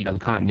details, the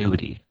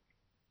continuity.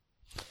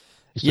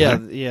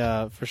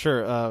 Yeah, for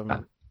sure.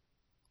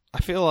 I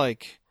feel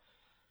like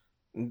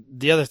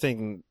the other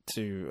thing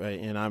too,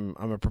 and I'm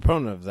a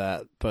proponent of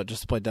that, but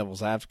just to play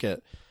devil's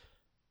advocate,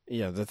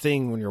 the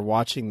thing when you're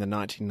watching the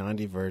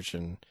 1990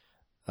 version,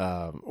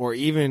 or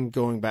even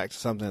going back to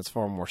something that's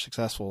far more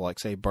successful, like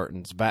say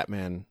Burton's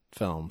Batman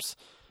films,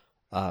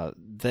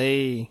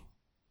 they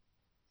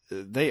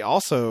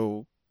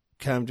also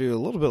kind of do a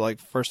little bit like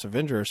First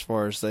Avenger as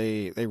far as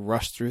they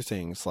rush through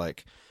things.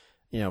 Like,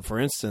 for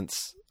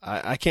instance,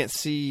 I can't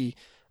see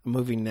a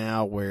movie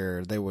now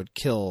where they would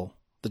kill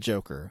the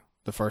Joker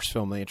the first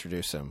film they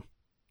introduce him.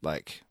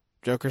 Like,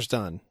 Joker's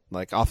done,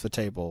 like off the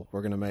table.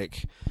 We're going to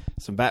make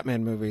some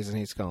Batman movies and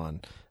he's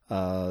gone.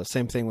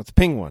 Same thing with the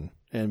Penguin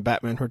and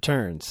Batman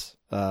Returns.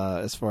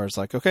 As far as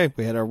like, okay,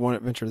 we had our one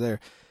adventure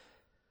there.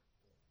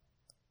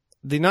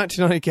 The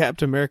 1990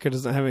 Captain America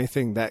doesn't have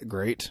anything that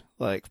great,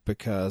 like,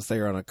 because they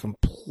are on a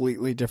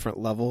completely different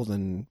level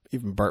than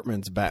even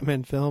Burton's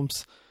Batman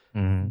films.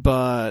 Mm-hmm.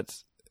 But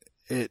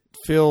it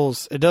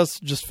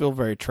does just feel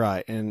very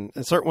trite. And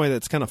in a certain way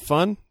that's kind of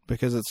fun,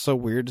 because it's so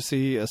weird to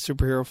see a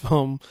superhero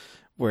film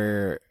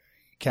where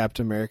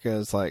Captain America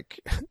is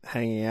like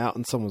hanging out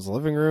in someone's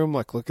living room,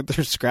 like look at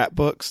their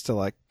scrapbooks to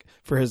like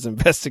for his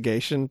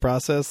investigation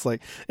process.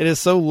 Like, it is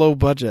so low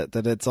budget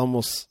that it's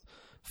almost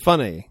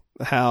funny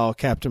how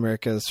Captain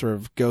America sort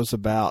of goes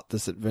about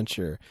this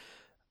adventure.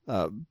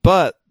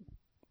 But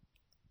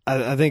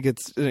I think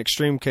it's an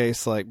extreme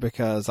case, like,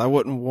 because I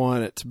wouldn't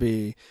want it to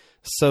be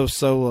so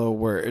solo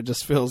where it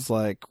just feels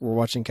like we're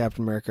watching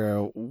Captain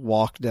America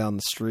walk down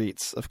the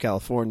streets of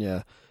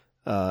California,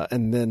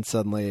 and then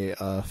suddenly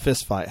a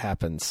fist fight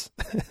happens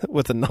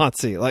with a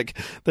Nazi. Like,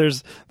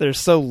 there's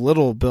so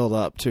little build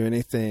up to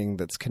anything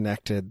that's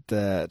connected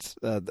that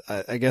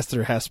I guess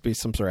there has to be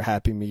some sort of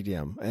happy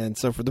medium. And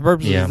so for the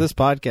purposes of this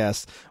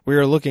podcast, we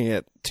are looking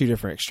at two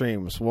different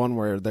extremes. One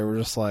where they were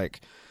just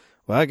like,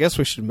 well, I guess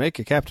we should make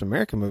a Captain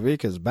America movie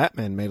because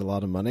Batman made a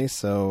lot of money.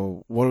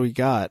 So what do we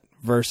got?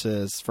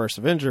 Versus First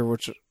Avenger,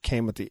 which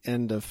came at the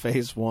end of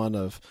phase 1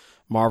 of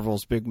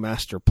Marvel's big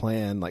master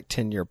plan, like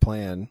 10-year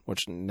plan,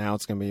 which now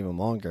it's going to be even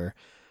longer.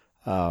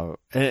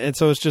 And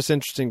so it's just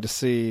interesting to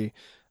see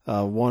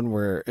one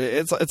where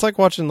it's like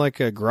watching like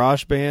a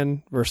garage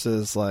band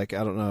versus like,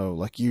 I don't know,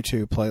 like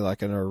U2 play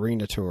like an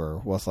arena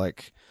tour with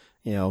like,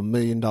 $1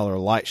 million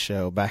light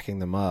show backing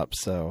them up.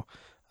 So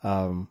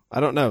I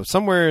don't know,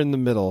 somewhere in the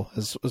middle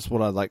is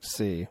what I'd like to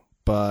see.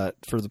 But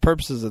for the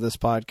purposes of this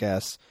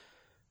podcast,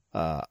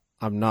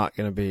 I'm not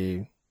going to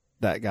be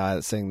that guy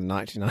that's saying the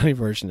 1990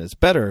 version is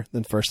better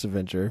than First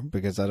Avenger,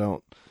 because I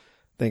don't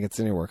think it's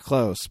anywhere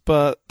close.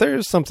 But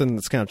there's something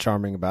that's kind of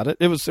charming about it.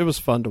 It was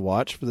fun to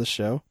watch for this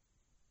show.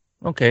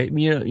 Okay,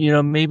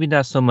 maybe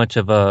not so much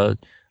of a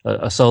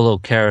solo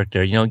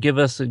character. Give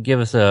us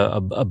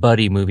a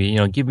buddy movie.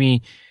 Give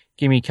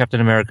me Captain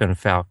America and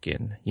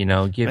Falcon.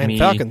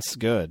 Falcon's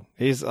good.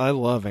 I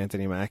love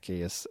Anthony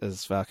Mackie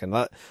as Falcon.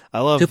 I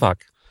love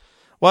Tupac.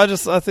 Well,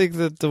 I think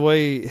that the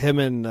way him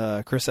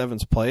and Chris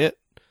Evans play it,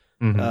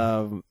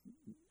 Mm-hmm.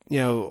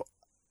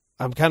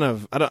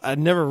 I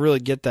never really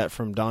get that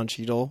from Don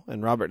Cheadle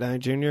and Robert Downey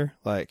Jr.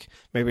 Like,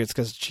 maybe it's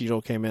because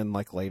Cheadle came in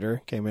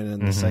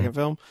the second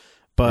film.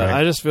 But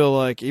right. I just feel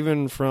like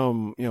even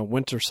from,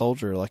 Winter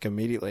Soldier, like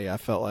immediately I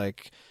felt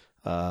like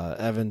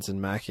Evans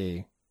and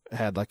Mackie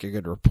had like a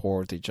good rapport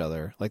with each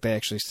other. Like, they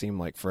actually seemed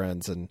like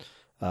friends. And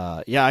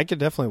I could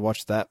definitely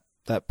watch that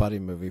buddy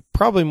movie.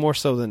 Probably more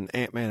so than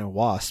Ant-Man and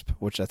Wasp,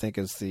 which I think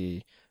is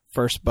the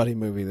first buddy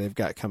movie they've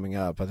got coming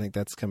up. I think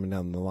that's coming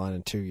down the line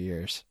in 2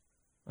 years.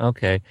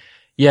 Okay.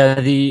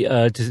 Yeah,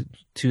 the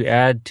to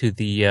add to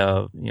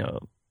the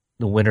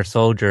the Winter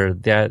Soldier,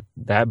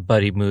 that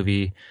buddy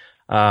movie,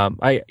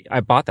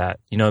 I bought that.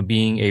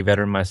 Being a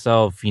veteran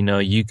myself,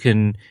 you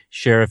can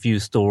share a few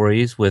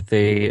stories with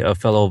a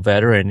fellow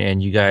veteran,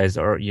 and you guys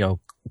are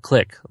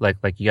click, like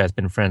you guys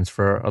been friends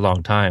for a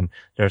long time.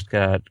 There's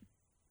got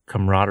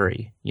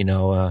camaraderie, I mean,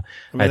 I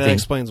that think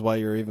explains why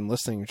you're even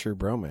listening to True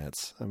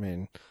Bromance. I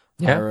mean,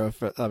 Yeah.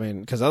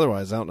 because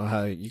otherwise I don't know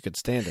how you could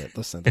stand it.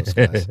 Listen to those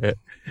guys.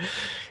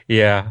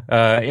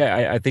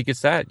 I think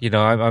it's that.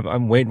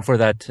 I'm waiting for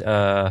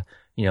that.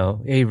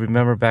 Hey,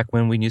 remember back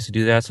when we used to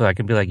do that? So I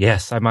can be like,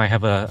 yes, I might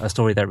have a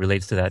story that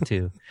relates to that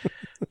too.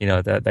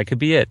 That could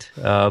be it.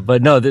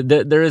 But no,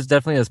 there is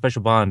definitely a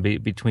special bond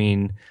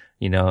between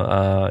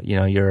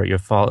your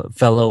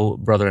fellow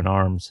brother in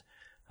arms.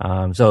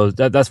 So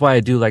that's why I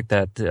do like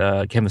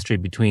that chemistry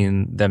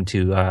between them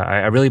two.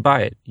 I really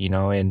buy it.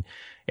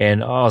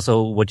 And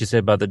also what you said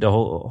about the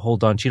whole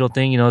Don Cheadle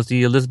thing, it's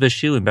the Elizabeth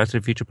Shue in Back to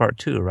the Future Part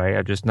 2, right?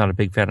 I'm just not a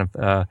big fan of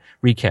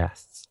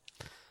recasts.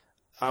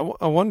 I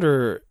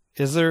wonder,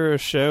 is there a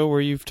show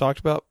where you've talked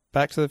about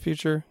Back to the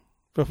Future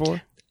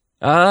before?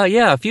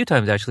 Yeah, a few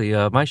times actually.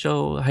 My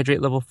show,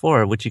 Hydrate Level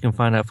 4, which you can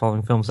find at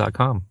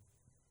followingfilms.com.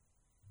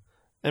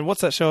 And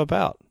what's that show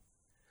about?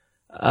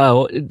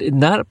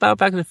 Not about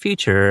Back to the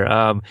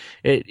Future.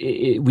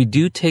 We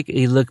do take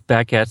a look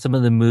back at some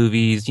of the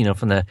movies,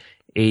 from the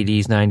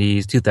 80s,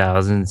 90s,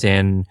 2000s,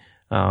 and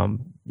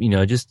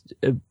just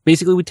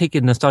basically we take a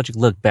nostalgic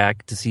look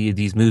back to see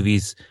these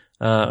movies,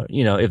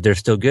 if they're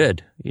still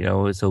good.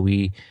 So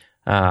we,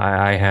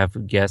 I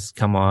have guests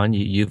come on.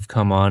 You've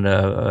come on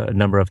a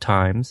number of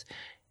times,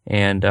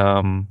 and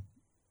I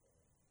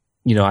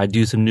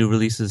do some new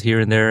releases here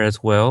and there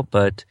as well.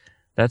 But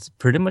that's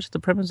pretty much the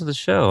premise of the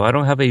show. I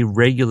don't have a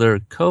regular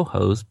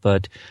co-host,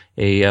 but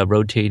a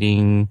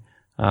rotating,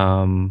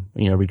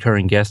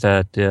 recurring guest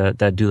that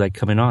do like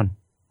coming on.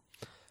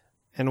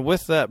 And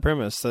with that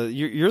premise,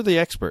 you're the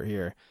expert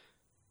here.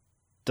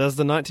 Does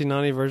the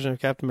 1990 version of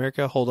Captain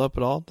America hold up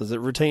at all? Does it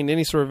retain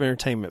any sort of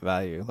entertainment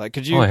value? Like,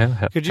 could you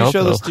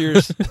show this to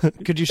your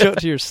could you show it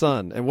to your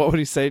son? And what would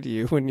he say to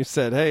you when you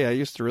said, "Hey, I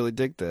used to really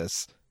dig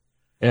this"?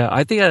 Yeah,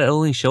 I think I'd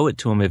only show it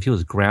to him if he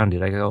was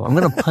grounded. I go, I'm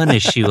going to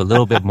punish you a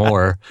little bit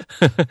more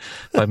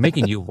by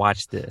making you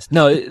watch this.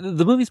 No,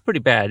 the movie's pretty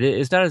bad.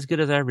 It's not as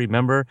good as I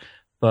remember,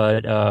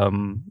 but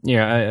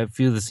a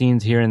few of the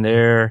scenes here and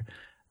there.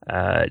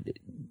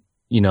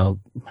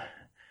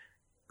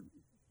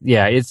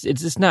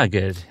 It's not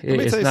good. Let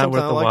me it's tell you not something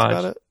worth I the liked watch.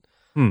 about it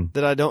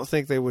that I don't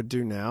think they would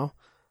do now.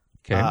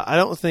 Okay. I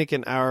don't think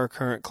in our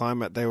current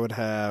climate they would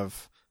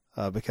have,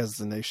 because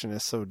the nation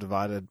is so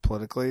divided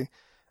politically,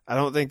 I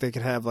don't think they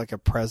could have like a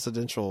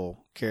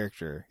presidential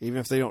character, even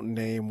if they don't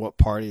name what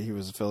party he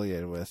was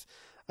affiliated with.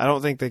 I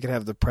don't think they could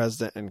have the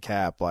president and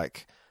Cap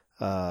like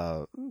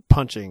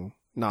punching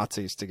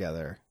Nazis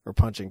together or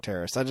punching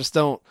terrorists. I just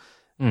don't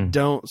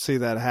see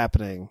that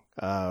happening.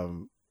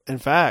 In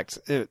fact,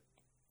 it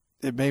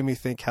made me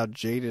think how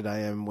jaded I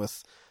am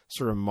with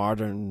sort of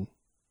modern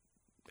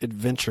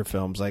adventure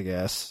films, I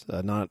guess,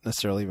 not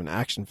necessarily even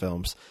action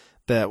films,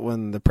 that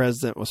when the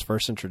president was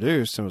first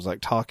introduced and was like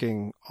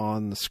talking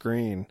on the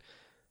screen,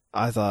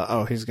 I thought,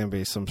 oh, he's going to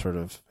be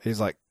he's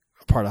like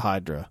a part of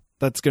Hydra.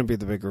 That's going to be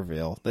the big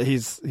reveal, that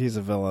he's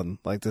a villain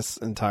like this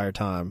entire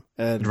time.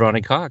 And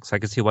Ronnie Cox, I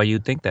can see why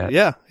you'd think that.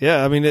 Yeah.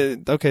 I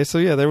mean, okay, so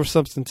yeah, there was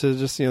something to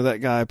just,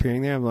 that guy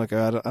appearing there. I'm like,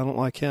 I don't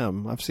like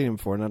him. I've seen him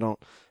before, and I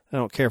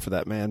don't care for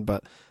that man.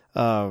 But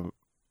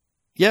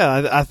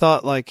I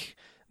thought like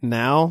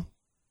now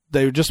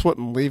they just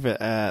wouldn't leave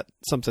it at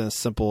something as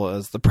simple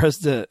as the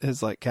president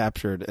is like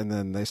captured, and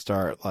then they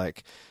start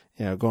like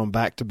going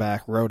back to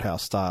back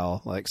Roadhouse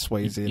style, like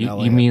Swayze and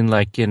Elliott. You mean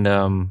like in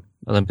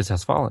Olympus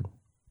Has Fallen?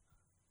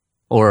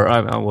 Or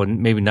well,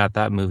 maybe not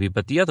that movie,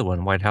 but the other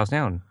one, White House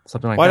Down,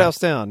 something like that. White House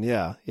Down,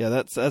 yeah.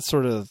 That's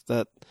sort of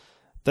that.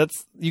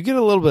 That's, you get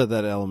a little bit of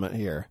that element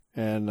here,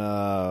 and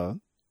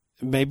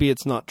maybe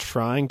it's not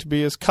trying to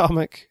be as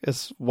comic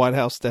as White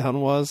House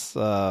Down was,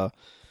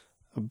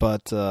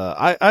 but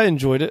I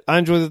enjoyed it. I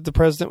enjoyed that the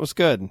president was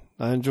good.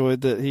 I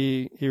enjoyed that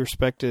he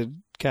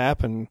respected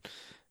Cap, and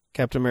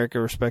Captain America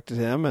respected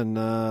him,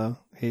 and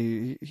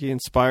he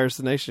inspires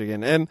the nation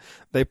again. And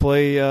they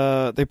play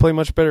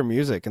much better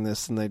music in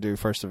this than they do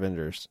First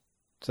Avengers.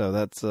 So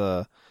that's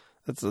the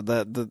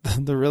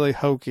really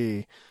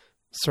hokey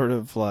sort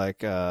of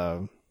like,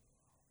 I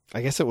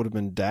guess it would have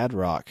been dad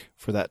rock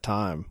for that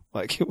time.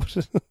 Like it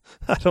was,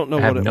 I don't know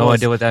what it was. I have no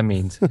idea what that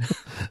means.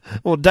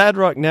 Well, dad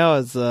rock now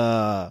is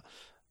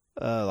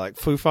like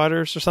Foo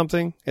Fighters or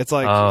something. It's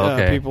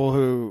like people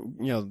who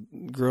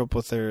grew up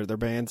with their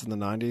bands in the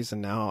 90s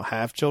and now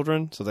have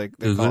children, so they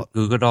call it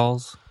Goo Goo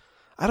Dolls.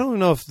 I don't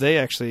know if they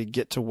actually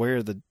get to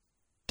wear the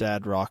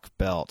dad rock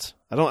belt.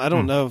 I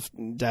don't know if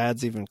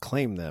dads even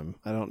claim them.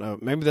 I don't know.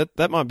 Maybe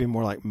that might be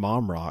more like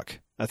mom rock,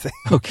 I think.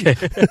 Okay.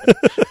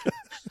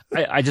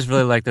 I just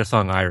really like their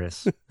song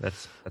Iris.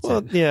 That's well,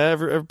 it. Yeah,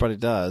 everybody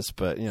does,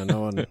 but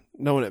no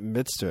one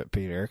admits to it,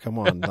 Peter. Come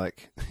on,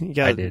 like you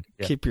gotta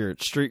keep your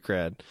street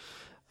cred.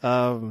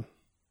 I'm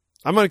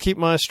gonna keep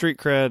my street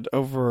cred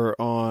over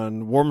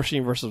on War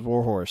Machine versus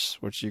Warhorse,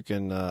 which you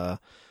can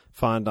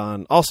find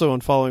also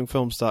on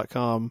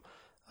followingfilms.com.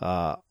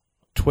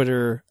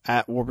 Twitter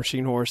at War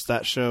Machine Horse.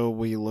 That show,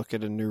 we look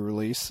at a new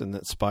release and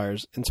that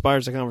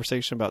inspires a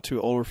conversation about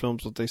two older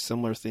films with a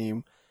similar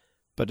theme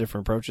but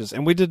different approaches.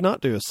 And we did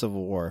not do a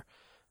Civil War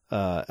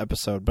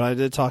episode, but I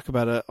did talk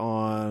about it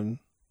on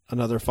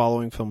another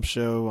following film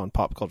show on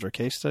Pop Culture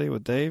Case Study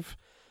with Dave.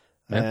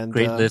 Yeah, and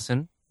great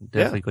listen.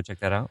 Definitely go check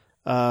that out.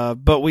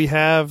 But we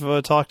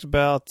have talked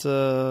about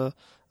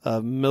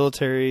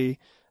military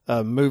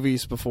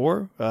movies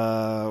before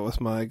with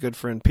my good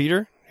friend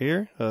Peter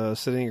here,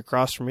 sitting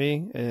across from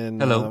me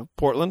in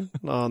Portland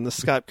on the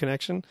Skype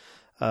connection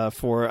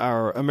for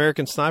our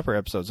American Sniper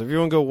episodes. If you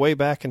want to go way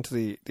back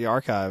into the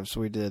archives,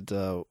 we did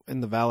In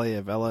the Valley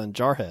of Ella and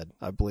Jarhead,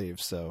 I believe.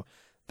 So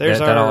there's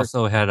that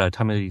also had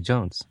Tommy Lee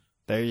Jones.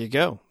 There you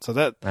go. So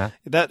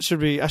that should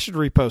be, I should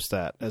repost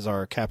that as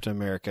our Captain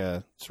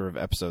America sort of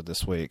episode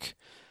this week.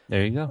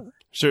 There you go.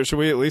 Should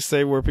we at least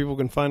say where people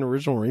can find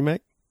original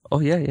remake?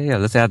 Oh, yeah.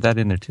 Let's add that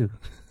in there, too.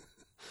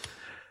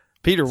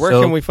 Peter, where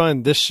can we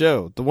find this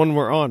show, the one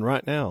we're on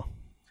right now?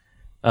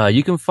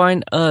 You can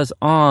find us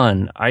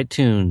on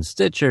iTunes,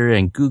 Stitcher,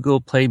 and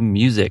Google Play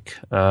Music.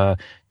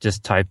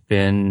 Just type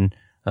in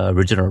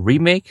Original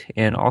Remake.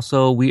 And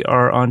also, we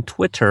are on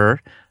Twitter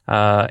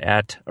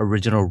at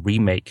Original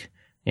Remake.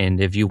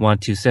 And if you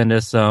want to send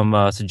us some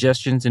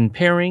suggestions and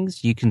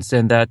pairings, you can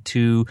send that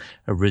to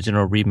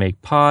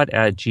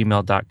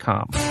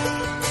originalremakepod@gmail.com.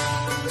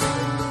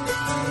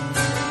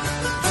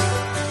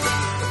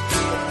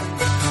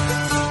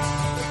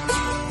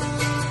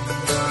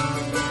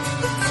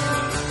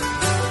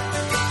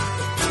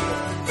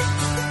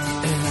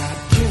 And I'd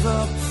give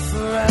up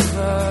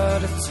forever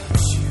to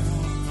touch you,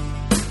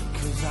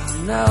 'cause I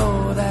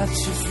know that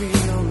you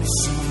feel me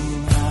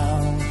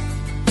somehow.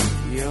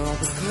 You're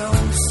the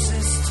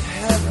closest to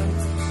heaven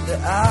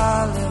that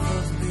I'll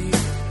ever be,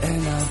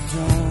 and I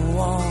don't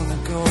wanna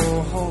go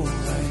home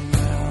right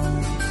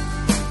now.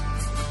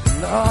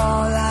 And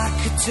all I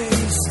could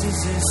taste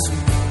is this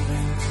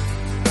moment,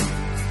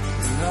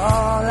 and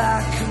all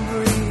I can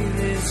breathe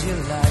is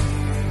your light.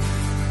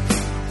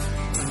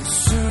 And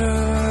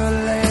sooner or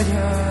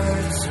later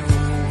it's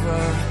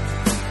over,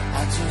 I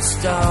just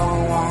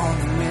don't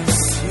wanna miss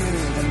you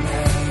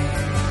tonight.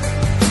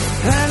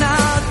 And I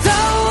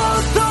don't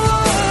want the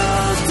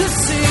world to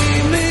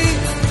see me,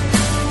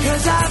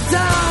 'cause I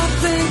don't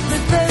think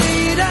that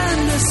they'd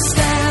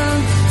understand.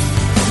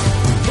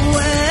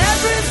 When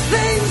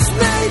everything's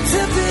made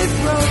to be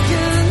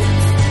broken,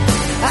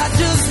 I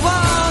just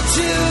want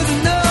you to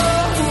know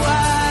who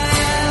I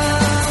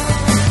am.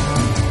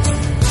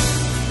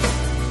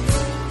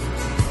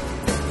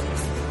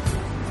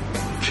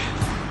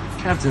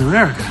 Captain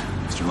America.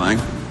 Mr. Lang?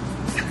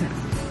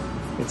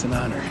 It's an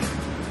honor.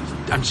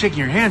 I'm shaking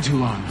your hand too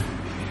long.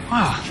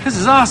 Wow, this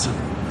is awesome.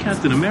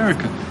 Captain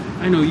America.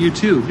 I know you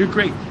too. You're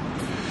great.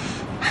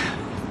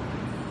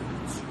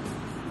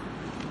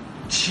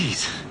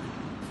 Jeez.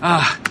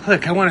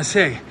 Look, I want to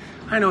say,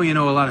 I know you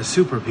know a lot of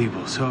super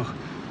people, so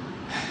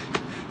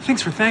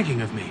thanks for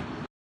thanking of me.